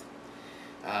death.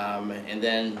 And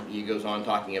then he goes on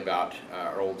talking about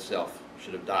our old self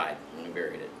should have died when we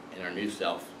buried it. And our new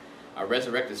self, our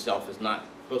resurrected self, is not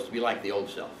supposed to be like the old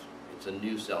self. It's a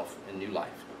new self and new life.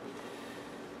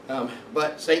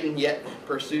 But Satan yet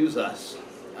pursues us.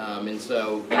 And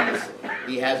so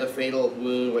he has a fatal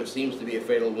wound, what seems to be a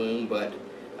fatal wound, but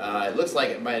it looks like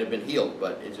it might have been healed,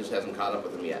 but it just hasn't caught up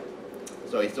with him yet.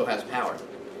 So he still has power.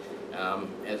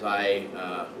 As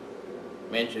I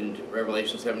mentioned,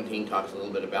 Revelation 17 talks a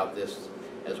little bit about this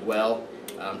as well.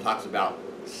 Talks about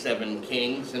 7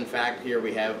 kings. In fact, here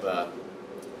we have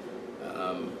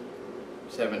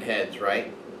 7 heads,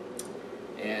 right?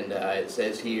 And it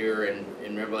says here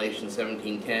in Revelation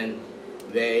 17:10,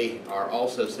 they are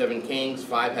also 7 kings,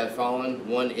 5 have fallen,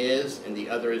 1 is, and the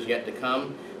other is yet to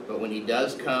come. But when he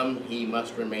does come, he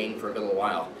must remain for a little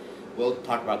while. We'll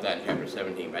talk about that in chapter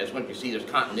 17, but I just want you to see there's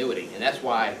continuity. And that's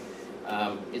why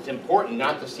it's important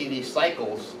not to see these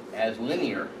cycles as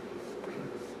linear.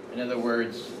 In other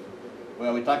words,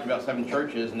 well, we talked about 7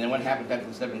 churches, and then what happens after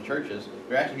the 7 churches?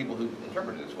 There are actually people who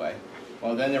interpret it this way.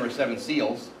 Well, then there were 7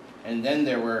 seals, and then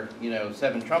there were,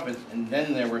 7 trumpets, and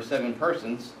then there were 7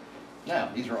 persons. No,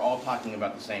 these are all talking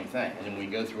about the same thing. And when we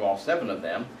go through all 7 of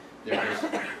them, they're just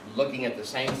looking at the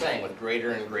same thing with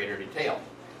greater and greater detail.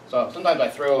 So sometimes I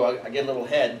get a little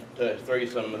ahead to throw you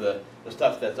some of the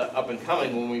stuff that's up and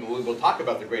coming when we will talk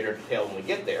about the greater detail when we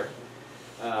get there.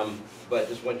 But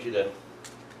just want you to, I'm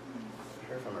not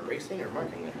sure if I'm erasing or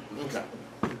marking there. Okay.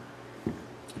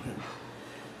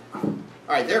 All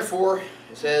right, therefore,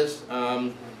 it says,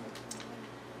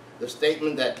 the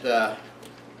statement that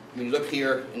we look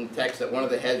here in the text that one of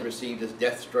the heads received his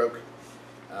death stroke,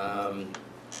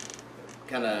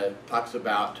 kind of talks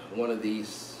about one of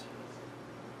these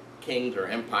kings or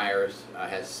empires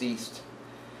has ceased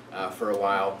for a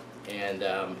while, and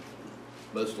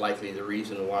most likely the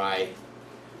reason why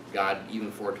God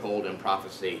even foretold in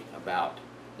prophecy about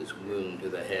this wound to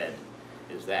the head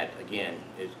is that, again,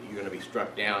 you're going to be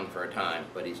struck down for a time,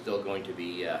 but he's still going to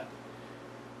be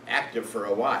active for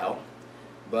a while.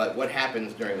 But what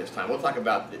happens during this time? We'll talk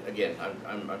about, again,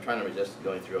 I'm trying to resist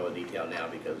going through all the detail now,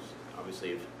 because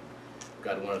obviously if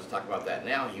God wanted us to talk about that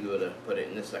now, he would have put it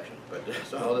in this section. But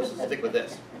so let's just stick with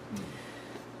this.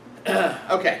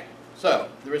 Okay, so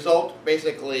the result,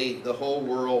 basically, the whole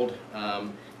world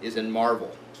is in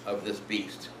marvel of this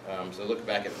beast. So look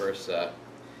back at verse,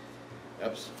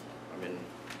 oops, I'm in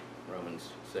Romans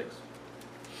 6.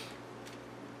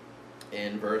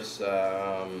 In verse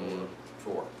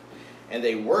 4. And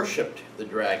they worshipped the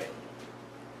dragon,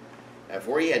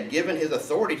 for he had given his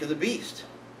authority to the beast.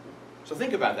 So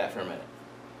think about that for a minute.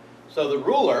 So the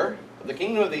ruler of the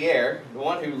kingdom of the air, the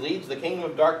one who leads the kingdom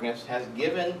of darkness, has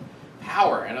given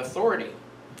power and authority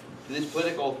to these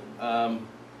political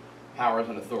powers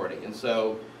and authority. And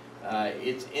so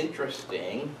it's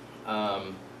interesting.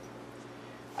 I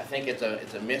think it's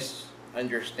a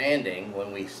misunderstanding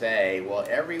when we say, well,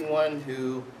 everyone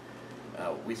who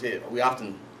we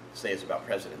often say it's about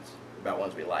presidents, about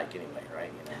ones we like anyway, right?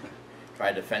 You know, try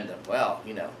to defend them. Well,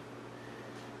 you know,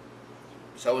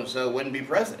 so and so wouldn't be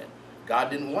president. God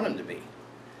didn't want him to be.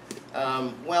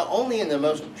 Well, only in the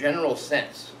most general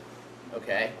sense.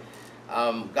 Okay,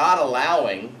 God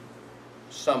allowing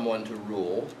someone to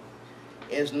rule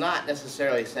is not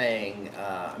necessarily saying,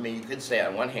 I mean, you could say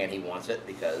on one hand he wants it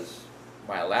because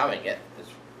by allowing it,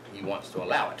 he wants to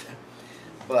allow it.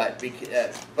 But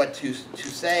to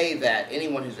say that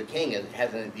anyone who's a king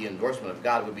has the endorsement of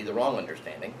God would be the wrong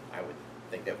understanding. I would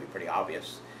think that would be pretty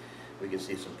obvious. We could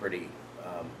see some pretty,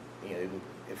 you know, even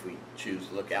if we choose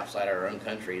to look outside our own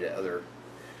country to other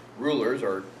rulers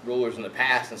or rulers in the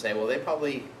past and say, well, they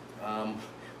probably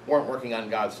weren't working on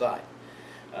God's side.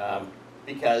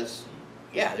 Because,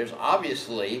 yeah, there's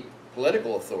obviously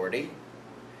political authority,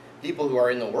 people who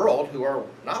are in the world who are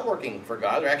not working for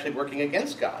God, they're actually working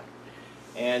against God.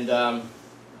 And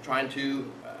trying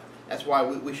to, that's why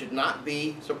we should not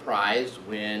be surprised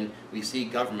when we see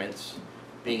governments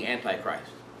being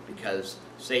antichrist, because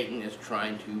Satan is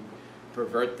trying to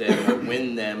pervert them or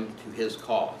win them to his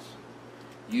cause,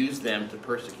 use them to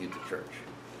persecute the church.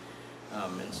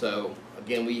 And so,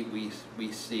 again,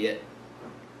 we see it,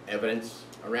 evidence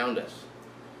around us.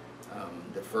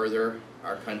 The further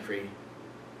our country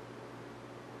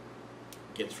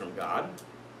gets from God,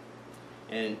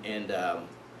 and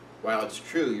while it's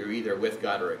true you're either with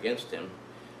God or against him,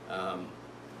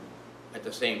 at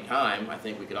the same time, I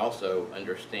think we could also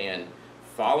understand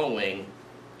following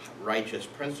righteous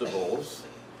principles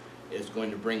is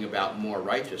going to bring about more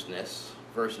righteousness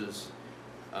versus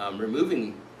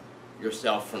removing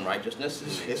yourself from righteousness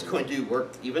is going to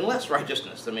work even less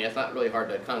righteousness. I mean, it's not really hard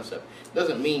to concept. It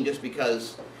doesn't mean just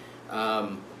because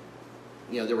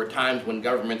you know, there were times when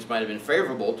governments might have been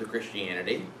favorable to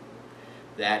Christianity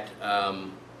that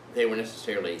they were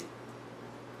necessarily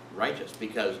righteous,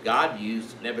 because God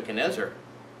used Nebuchadnezzar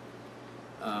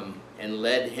and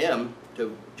led him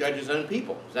to judge his own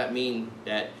people. Does that mean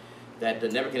that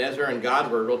Nebuchadnezzar and God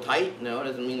were real tight? No, it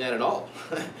doesn't mean that at all.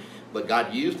 But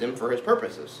God used him for his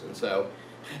purposes. And so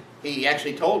he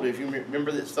actually told, if you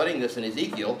remember studying this in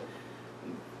Ezekiel,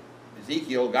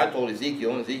 God told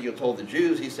Ezekiel, and Ezekiel told the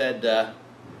Jews, he said,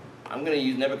 I'm going to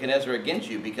use Nebuchadnezzar against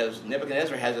you, because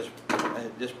Nebuchadnezzar has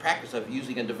this practice of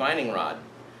using a divining rod,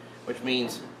 which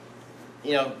means,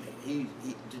 you know, he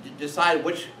to decide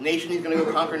which nation he's going to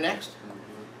go conquer next,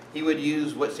 he would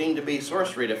use what seemed to be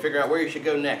sorcery to figure out where he should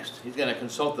go next. He's going to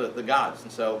consult the gods.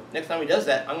 And so next time he does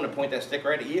that, I'm going to point that stick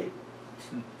right at you.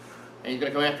 And he's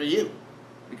going to come after you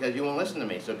because you won't listen to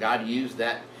me. So God used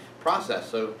that process.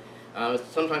 So it's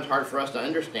sometimes hard for us to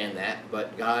understand that,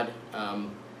 but God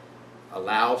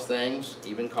allows things,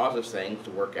 even causes things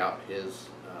to work out his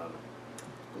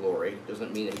glory.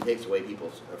 Doesn't mean that he takes away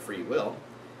people's free will,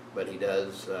 but he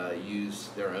does use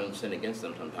their own sin against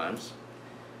them sometimes.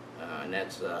 And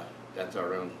that's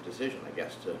our own decision, I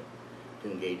guess, to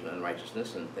engage in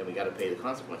unrighteousness, and then we got to pay the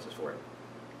consequences for it.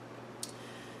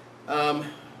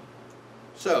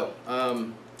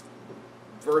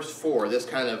 Verse 4, this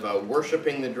kind of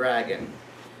worshiping the dragon.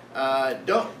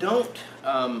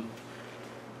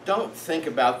 Don't think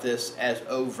about this as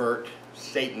overt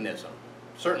Satanism.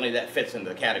 Certainly that fits into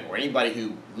the category. Anybody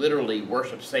who literally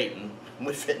worships Satan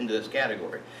would fit into this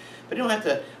category. But you don't have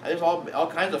to. There's all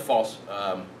kinds of false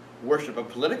worship of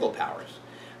political powers.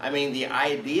 I mean, the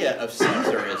idea of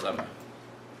Caesarism,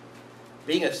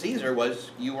 being a Caesar was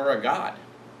you were a god.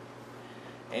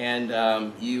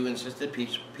 and you insisted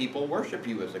people worship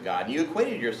you as a god, and you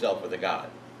equated yourself with a god.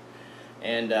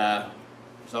 And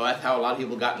so that's how a lot of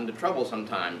people got into trouble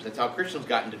sometimes. That's how Christians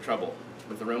got into trouble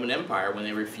with the Roman Empire when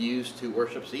they refused to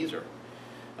worship Caesar,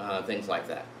 things like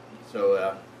that.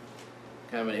 So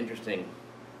kind of an interesting,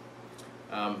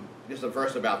 just a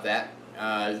verse about that.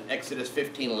 Exodus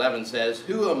 15:11 says,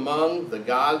 "Who among the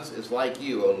gods is like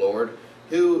you, O Lord?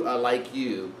 Who like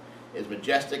you is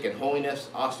majestic in holiness,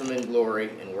 awesome in glory,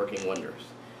 and working wonders."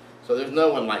 So there's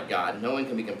no one like God. No one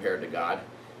can be compared to God.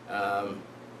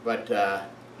 But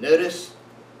notice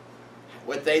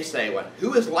what they say.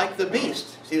 Who is like the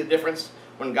beast? See the difference?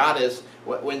 When God is,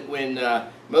 when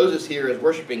Moses here is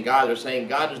worshiping God, they're saying,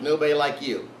 God, there's nobody like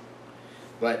you.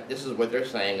 But this is what they're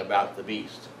saying about the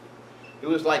beast.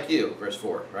 Who is like you? Verse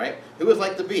 4, right? Who is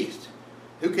like the beast?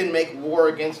 Who can make war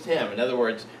against him? In other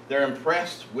words, they're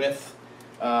impressed with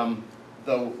the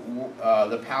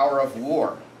power of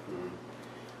war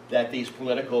that these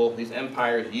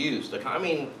empires use. I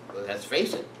mean, let's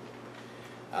face it.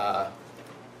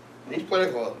 These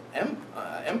political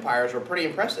empires were pretty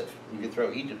impressive. You could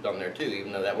throw Egypt on there too,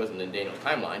 even though that wasn't in Daniel's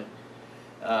timeline.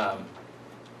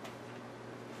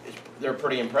 They're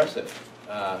pretty impressive.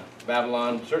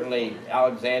 Babylon, certainly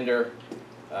Alexander,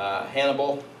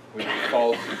 Hannibal, which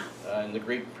falls in the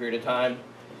Greek period of time.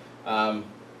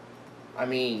 I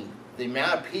mean, the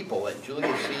amount of people that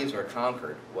Julius Caesar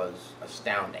conquered was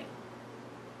astounding.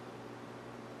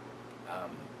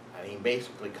 I mean,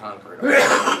 basically conquered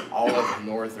all of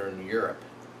northern Europe.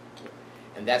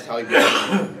 And that's how he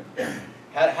became.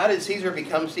 How did Caesar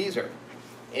become Caesar?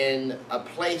 In a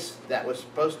place that was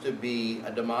supposed to be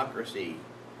a democracy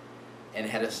and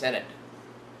had a senate.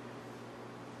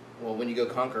 Well, when you go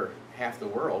conquer half the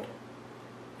world,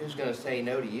 who's going to say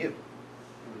no to you?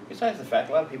 Besides the fact,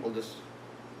 a lot of people just,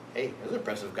 hey, there's an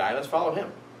impressive guy, let's follow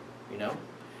him. You know?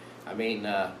 I mean,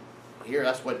 here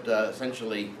that's what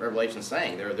essentially Revelation's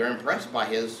saying. They're impressed by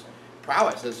his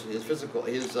prowess, his physical,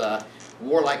 his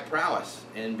warlike prowess,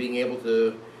 and being able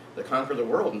to conquer the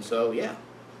world. And so, yeah,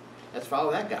 let's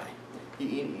follow that guy.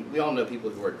 We all know people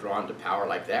who are drawn to power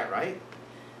like that, right?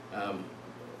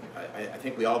 I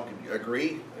think we all could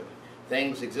agree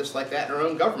things exist like that in our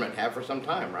own government, have for some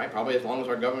time, right? Probably as long as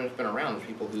our government's been around. There's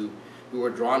people who are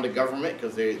drawn to government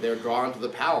because they're drawn to the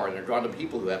power, and they're drawn to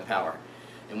people who have power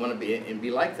and want to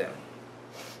be like them.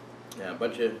 Yeah, a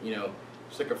bunch of,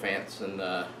 sycophants and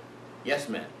yes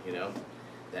men,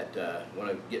 that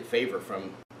want to get favor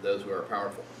from those who are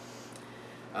powerful.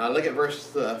 Look at verse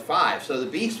 5. So the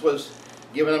beast was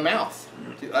given a mouth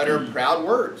to utter proud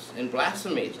words and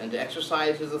blasphemies and to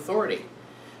exercise his authority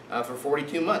for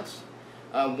 42 months.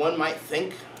 One might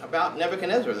think about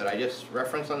Nebuchadnezzar that I just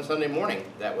referenced on Sunday morning.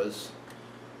 That was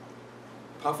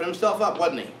puffing himself up,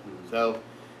 wasn't he? So,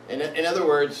 in other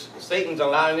words, Satan's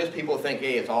allowing his people to think,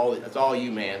 hey, it's all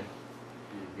you, man.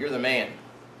 You're the man.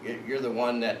 You're the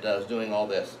one that is doing all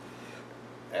this.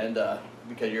 And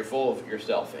because you're full of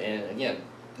yourself. And again,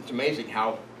 it's amazing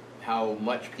how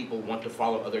much people want to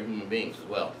follow other human beings as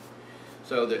well.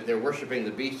 So they're worshiping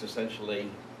the beast, essentially,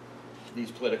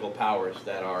 these political powers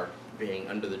that are being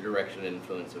under the direction and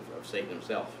influence of Satan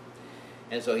himself.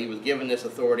 And so he was given this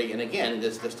authority, and again,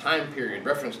 this time period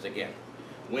referenced again.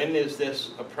 When is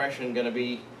this oppression going to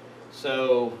be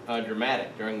so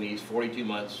dramatic? During these 42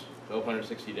 months,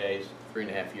 1,260 days,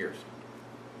 3.5 years.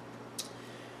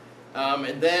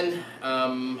 And then,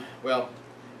 well,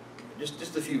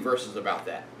 just a few verses about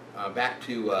that. Back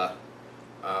to, you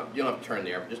don't have to turn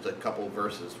there, but just a couple of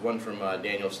verses. One from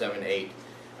Daniel 7:8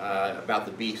 about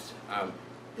the beast.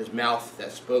 His mouth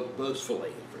that spoke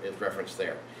boastfully is referenced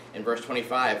there. In verse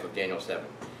 25 of Daniel 7.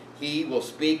 He will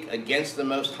speak against the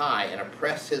Most High and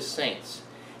oppress his saints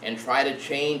and try to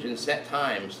change and set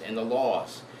times and the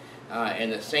laws.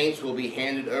 And the saints will be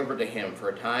handed over to him for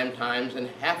a time, times, and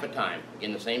half a time.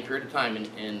 Again, the same period of time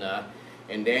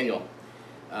in Daniel.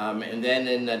 And then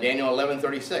in Daniel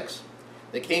 11:36,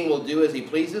 the king will do as he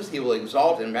pleases. He will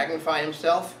exalt and magnify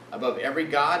himself above every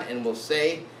god and will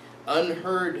say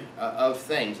unheard of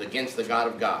things against the God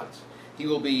of gods. He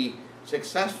will be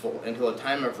successful until the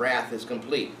time of wrath is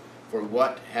complete, for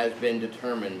what has been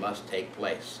determined must take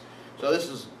place. So this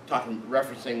is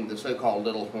referencing the so-called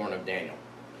little horn of Daniel,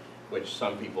 which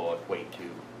some people equate to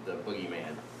the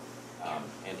boogeyman,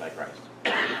 Antichrist.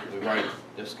 We've already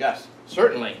discussed.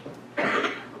 Certainly,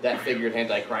 that figure is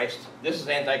Antichrist. This is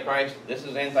Antichrist. This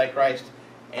is Antichrist.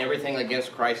 Everything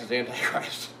against Christ is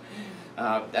Antichrist.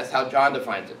 That's how John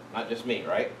defines it, not just me,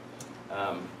 right?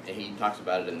 And he talks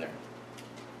about it in there.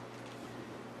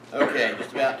 Okay,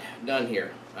 just about done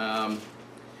here.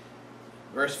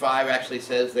 Verse 5 actually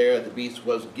says there the beast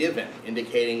was given,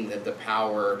 indicating that the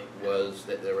power was,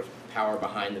 that there was power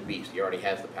behind the beast. He already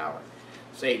has the power.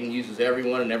 Satan uses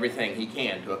everyone and everything he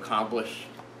can to accomplish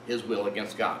his will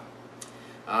against God.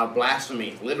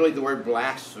 Blasphemy. Literally the word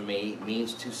blasphemy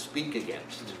means to speak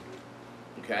against.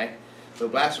 Okay? So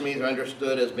blasphemies are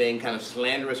understood as being kind of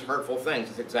slanderous, hurtful things.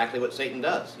 That's exactly what Satan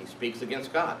does. He speaks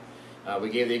against God. We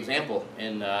gave the example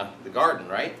in the garden,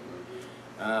 right?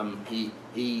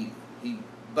 He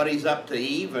buddies up to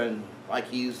Eve and like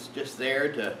he's just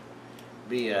there to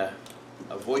be a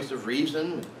voice of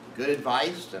reason, good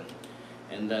advice,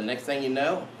 and the next thing you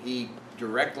know, he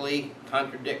directly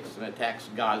contradicts and attacks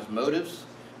God's motives,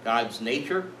 God's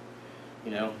nature.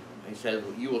 You know, he says,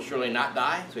 you will surely not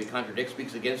die, so he contradicts,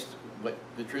 speaks against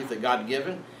the truth that God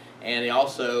given, and he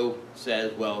also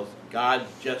says, well, God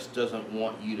just doesn't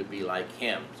want you to be like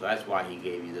him, so that's why he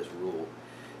gave you this rule.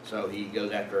 So he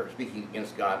goes after speaking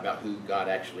against God about who God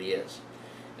actually is.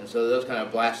 And so those kind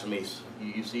of blasphemies,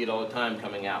 you see it all the time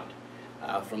coming out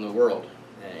from the world,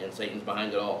 and Satan's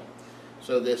behind it all.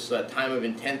 So this time of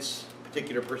intense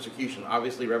particular persecution,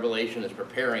 obviously Revelation is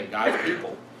preparing God's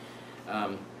people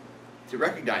to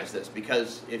recognize this,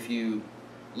 because if you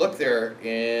look there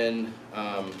in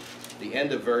the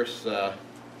end of verse, no,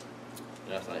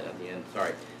 that's not the end,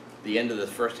 sorry, the end of the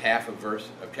first half of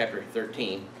chapter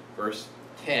 13, verse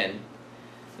 10,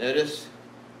 notice,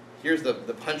 here's the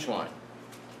punchline.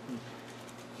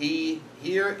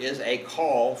 Here is a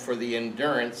call for the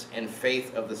endurance and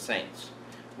faith of the saints.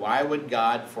 Why would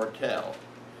God foretell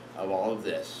of all of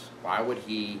this? Why would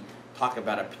he talk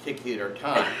about a particular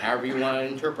time, however you want to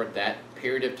interpret that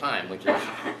period of time, which is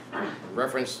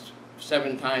referenced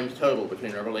 7 times total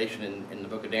between Revelation and the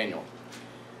book of Daniel,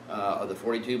 of the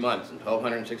 42 months and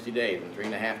 1260 days and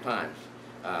 3.5 times,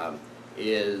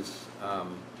 is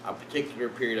a particular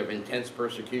period of intense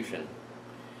persecution.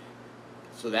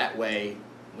 So that way,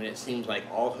 when it seems like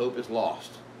all hope is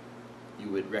lost, you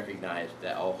would recognize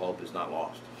that all hope is not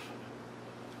lost.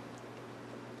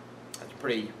 That's a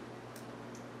pretty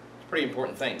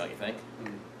important thing, don't you think?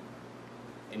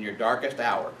 In your darkest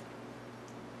hour,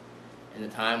 in the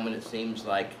time when it seems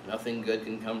like nothing good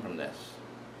can come from this,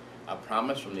 a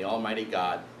promise from the Almighty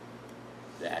God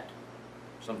that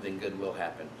something good will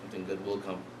happen, something good will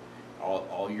come.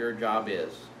 All your job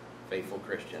is, faithful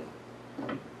Christian,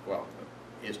 well,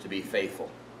 is to be faithful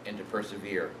and to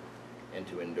persevere and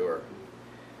to endure.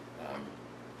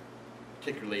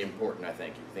 Particularly important, I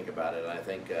think, if you think about it. And I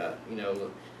think, you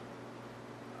know,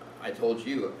 I told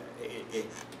you,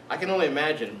 I can only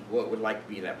imagine what it would like to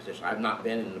be in that position. I've not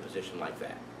been in a position like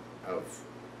that, of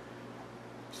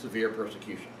severe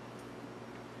persecution.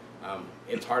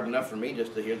 It's hard enough for me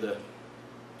just to hear the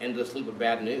endless loop of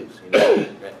bad news, you know,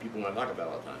 that people want to talk about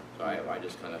all the time. So I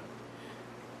just kind of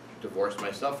divorced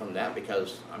myself from that,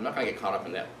 because I'm not going to get caught up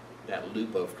in that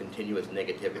loop of continuous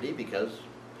negativity, because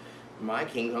my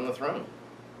King's on the throne.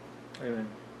 Amen.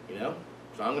 You know?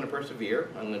 So I'm going to persevere.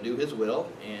 I'm going to do his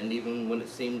will, and even when it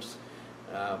seems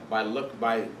by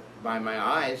my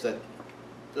eyes that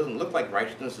doesn't look like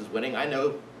righteousness is winning, I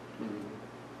know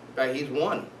that he's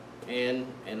won, and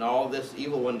all this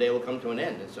evil one day will come to an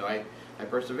end. And so I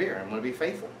persevere. I'm going to be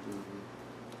faithful.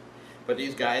 But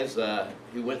these guys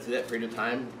who went through that period of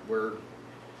time were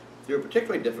through a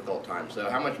particularly difficult time. So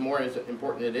how much more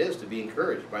important it is to be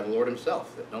encouraged by the Lord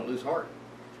himself, that don't lose heart.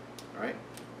 All right?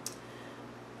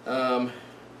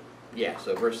 Yeah,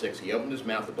 so verse 6, he opened his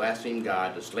mouth to blaspheme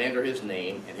God, to slander his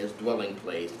name and his dwelling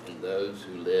place and those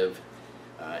who live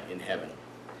in heaven.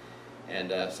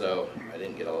 And so I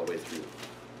didn't get all the way through.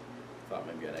 Thought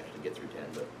maybe I'd actually get through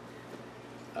 10,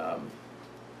 but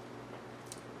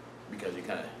because you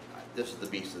kind of, this is the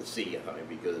beast of the sea. I thought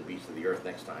maybe we'd go to the beast of the earth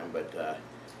next time, but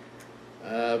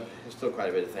there's still quite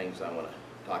a bit of things I want to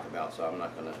talk about, so I'm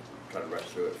not going to try to rush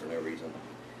through it for no reason.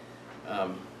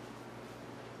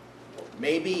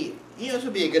 Maybe, you know, this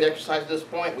would be a good exercise at this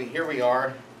point. Here we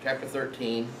are, chapter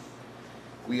 13.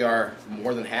 We are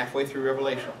more than halfway through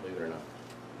Revelation, believe it or not.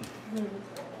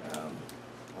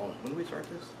 When did we start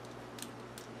this?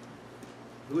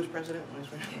 Who was president when I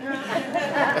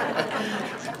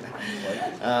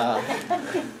started?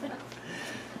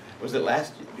 Was it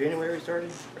last January we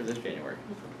started, or this January?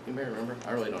 Anybody remember?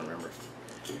 I really don't remember.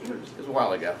 It was a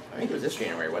while ago. I think it was this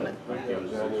January, wasn't it? I think it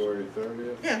was January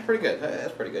 30th. Yeah, pretty good.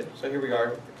 That's pretty good. So here we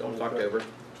are, almost October.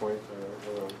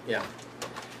 23rd. Yeah.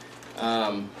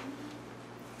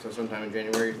 So sometime in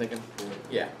January, you're thinking?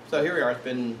 Yeah. So here we are. It's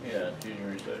been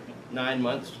January 2nd. 9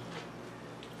 months.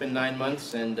 It's been 9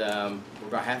 months, and we're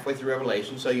about halfway through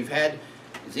Revelation. So you've had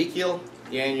Ezekiel,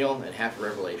 Daniel, and half of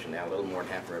Revelation now, a little more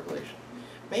than half of Revelation.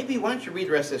 maybe why don't you read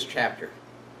the rest of this chapter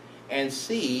and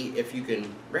see if you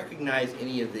can recognize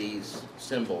any of these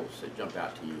symbols that jump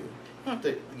out to you. You don't have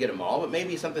to get them all, but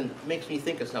maybe something makes me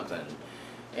think of something.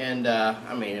 And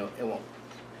I mean, it won't.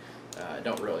 I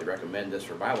don't really recommend this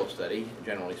for Bible study,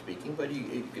 generally speaking, but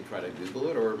you could try to Google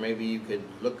it, or maybe you could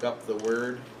look up the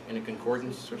word in a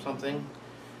concordance or something.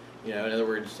 You know, in other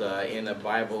words, in a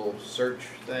Bible search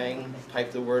thing,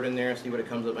 type the word in there, see what it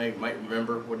comes up. Maybe you might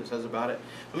remember what it says about it.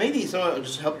 But maybe some of it will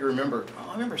just help you remember, oh,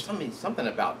 I remember something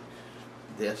about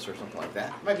this or something like that.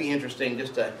 It might be interesting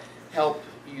just to help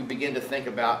you begin to think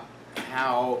about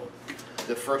how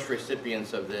the first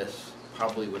recipients of this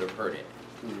probably would have heard it.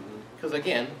 Because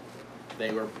again,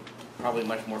 they were probably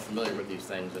much more familiar with these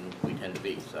things than we tend to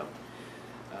be. So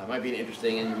it might be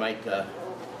interesting, and you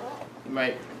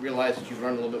might realize that you've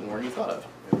learned a little bit more than you thought of.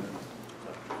 So,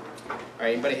 all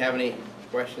right, anybody have any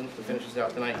questions to finish this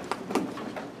out tonight?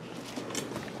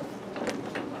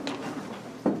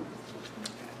 All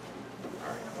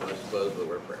right, well, let's close with a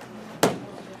word of prayer.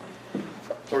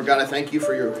 Lord God, I thank you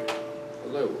for your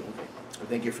I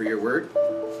thank you for your word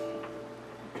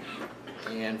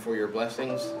and for your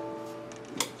blessings.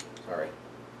 Sorry.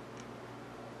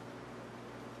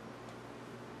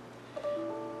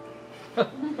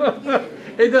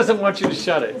 It doesn't want you to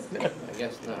shut it. I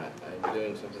guess not. I'm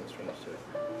doing something strange to it.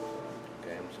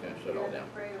 Okay, I'm just going to shut it all down.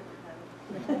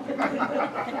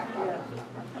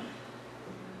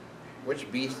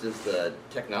 Which beast is the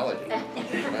technology?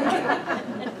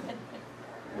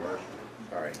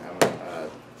 Sorry, I'm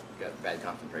got bad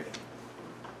concentration.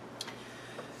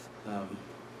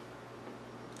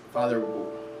 Father,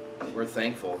 we're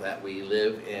thankful that we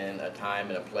live in a time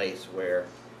and a place where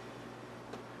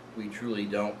we truly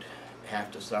don't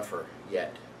have to suffer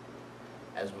yet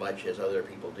as much as other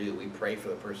people do. We pray for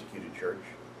the persecuted church,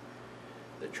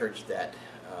 the church that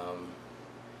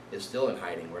is still in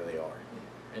hiding where they are.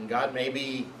 And God,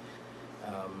 maybe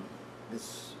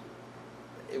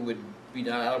it would be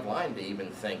not out of line to even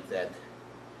think that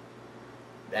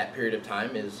that period of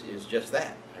time is just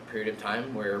that, a period of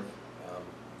time where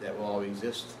that will all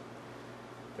exist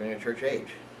during a church age,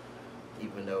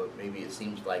 even though maybe it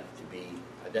seems like to be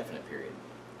a definite period.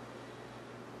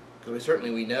 Because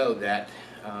we know that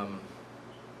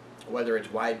whether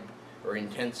it's wide or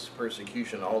intense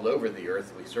persecution all over the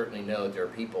earth, we certainly know that there are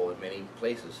people in many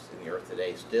places in the earth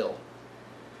today still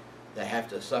that have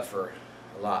to suffer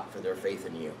a lot for their faith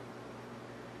in you.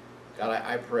 God,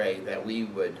 I pray that we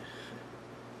would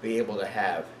be able to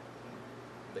have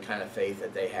the kind of faith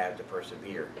that they have to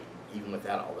persevere, even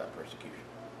without all that persecution.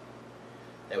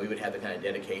 That we would have the kind of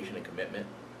dedication and commitment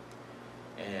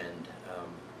and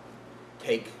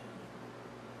take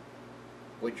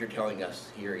what you're telling us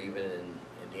here, even in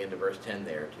the end of verse 10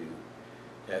 there,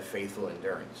 to have faithful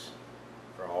endurance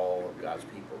for all of God's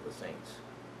people, the saints.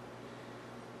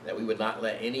 That we would not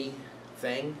let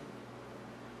anything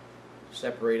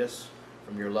separate us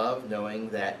from your love, knowing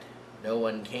that no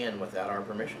one can without our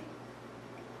permission.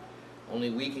 Only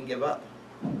we can give up.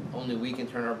 Only we can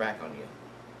turn our back on you.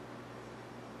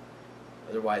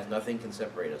 Otherwise, nothing can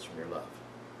separate us from your love.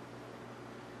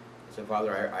 So,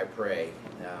 Father, I pray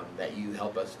that you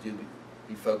help us to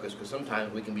be focused, because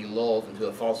sometimes we can be lulled into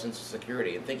a false sense of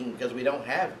security and thinking because we don't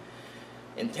have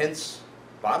intense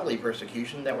bodily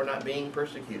persecution that we're not being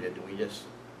persecuted. We just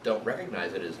don't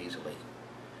recognize it as easily.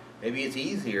 Maybe it's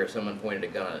easier if someone pointed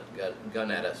a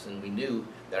gun at us and we knew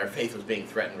that our faith was being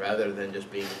threatened rather than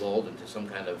just being lulled into some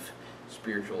kind of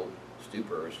spiritual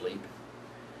stupor or sleep.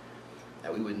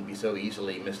 That we wouldn't be so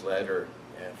easily misled or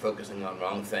focusing on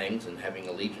wrong things and having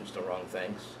allegiance to wrong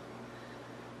things.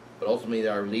 But ultimately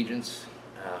our allegiance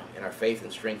and our faith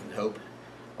and strength and hope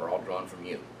are all drawn from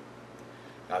you.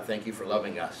 God, thank you for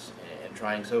loving us and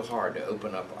trying so hard to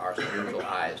open up our spiritual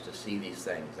eyes to see these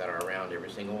things that are around every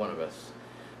single one of us.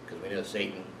 Because we know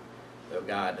Satan, though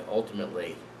God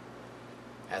ultimately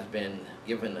has been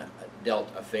dealt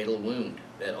a fatal wound,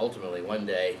 that ultimately one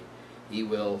day he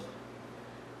will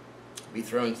be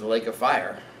thrown into the lake of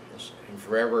fire and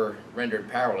forever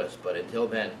rendered powerless. But until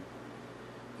then,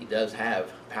 he does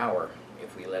have power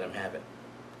if we let him have it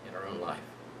in our own life.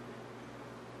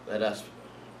 Let us,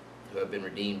 who have been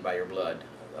redeemed by your blood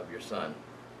of your Son,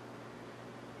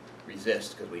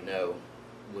 resist, because we know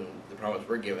when the promise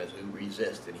we're given is who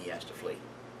resists, and he has to flee.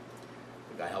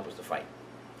 So God, help us to fight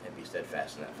and be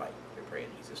steadfast in that fight. We pray in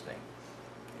Jesus' name.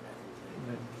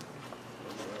 Amen.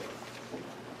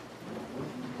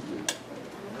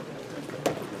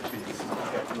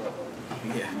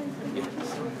 Yeah.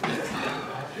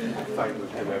 Fight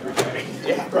with him every day.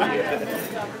 Yeah, right.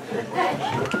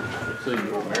 So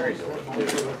you were married to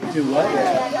him. Do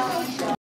what?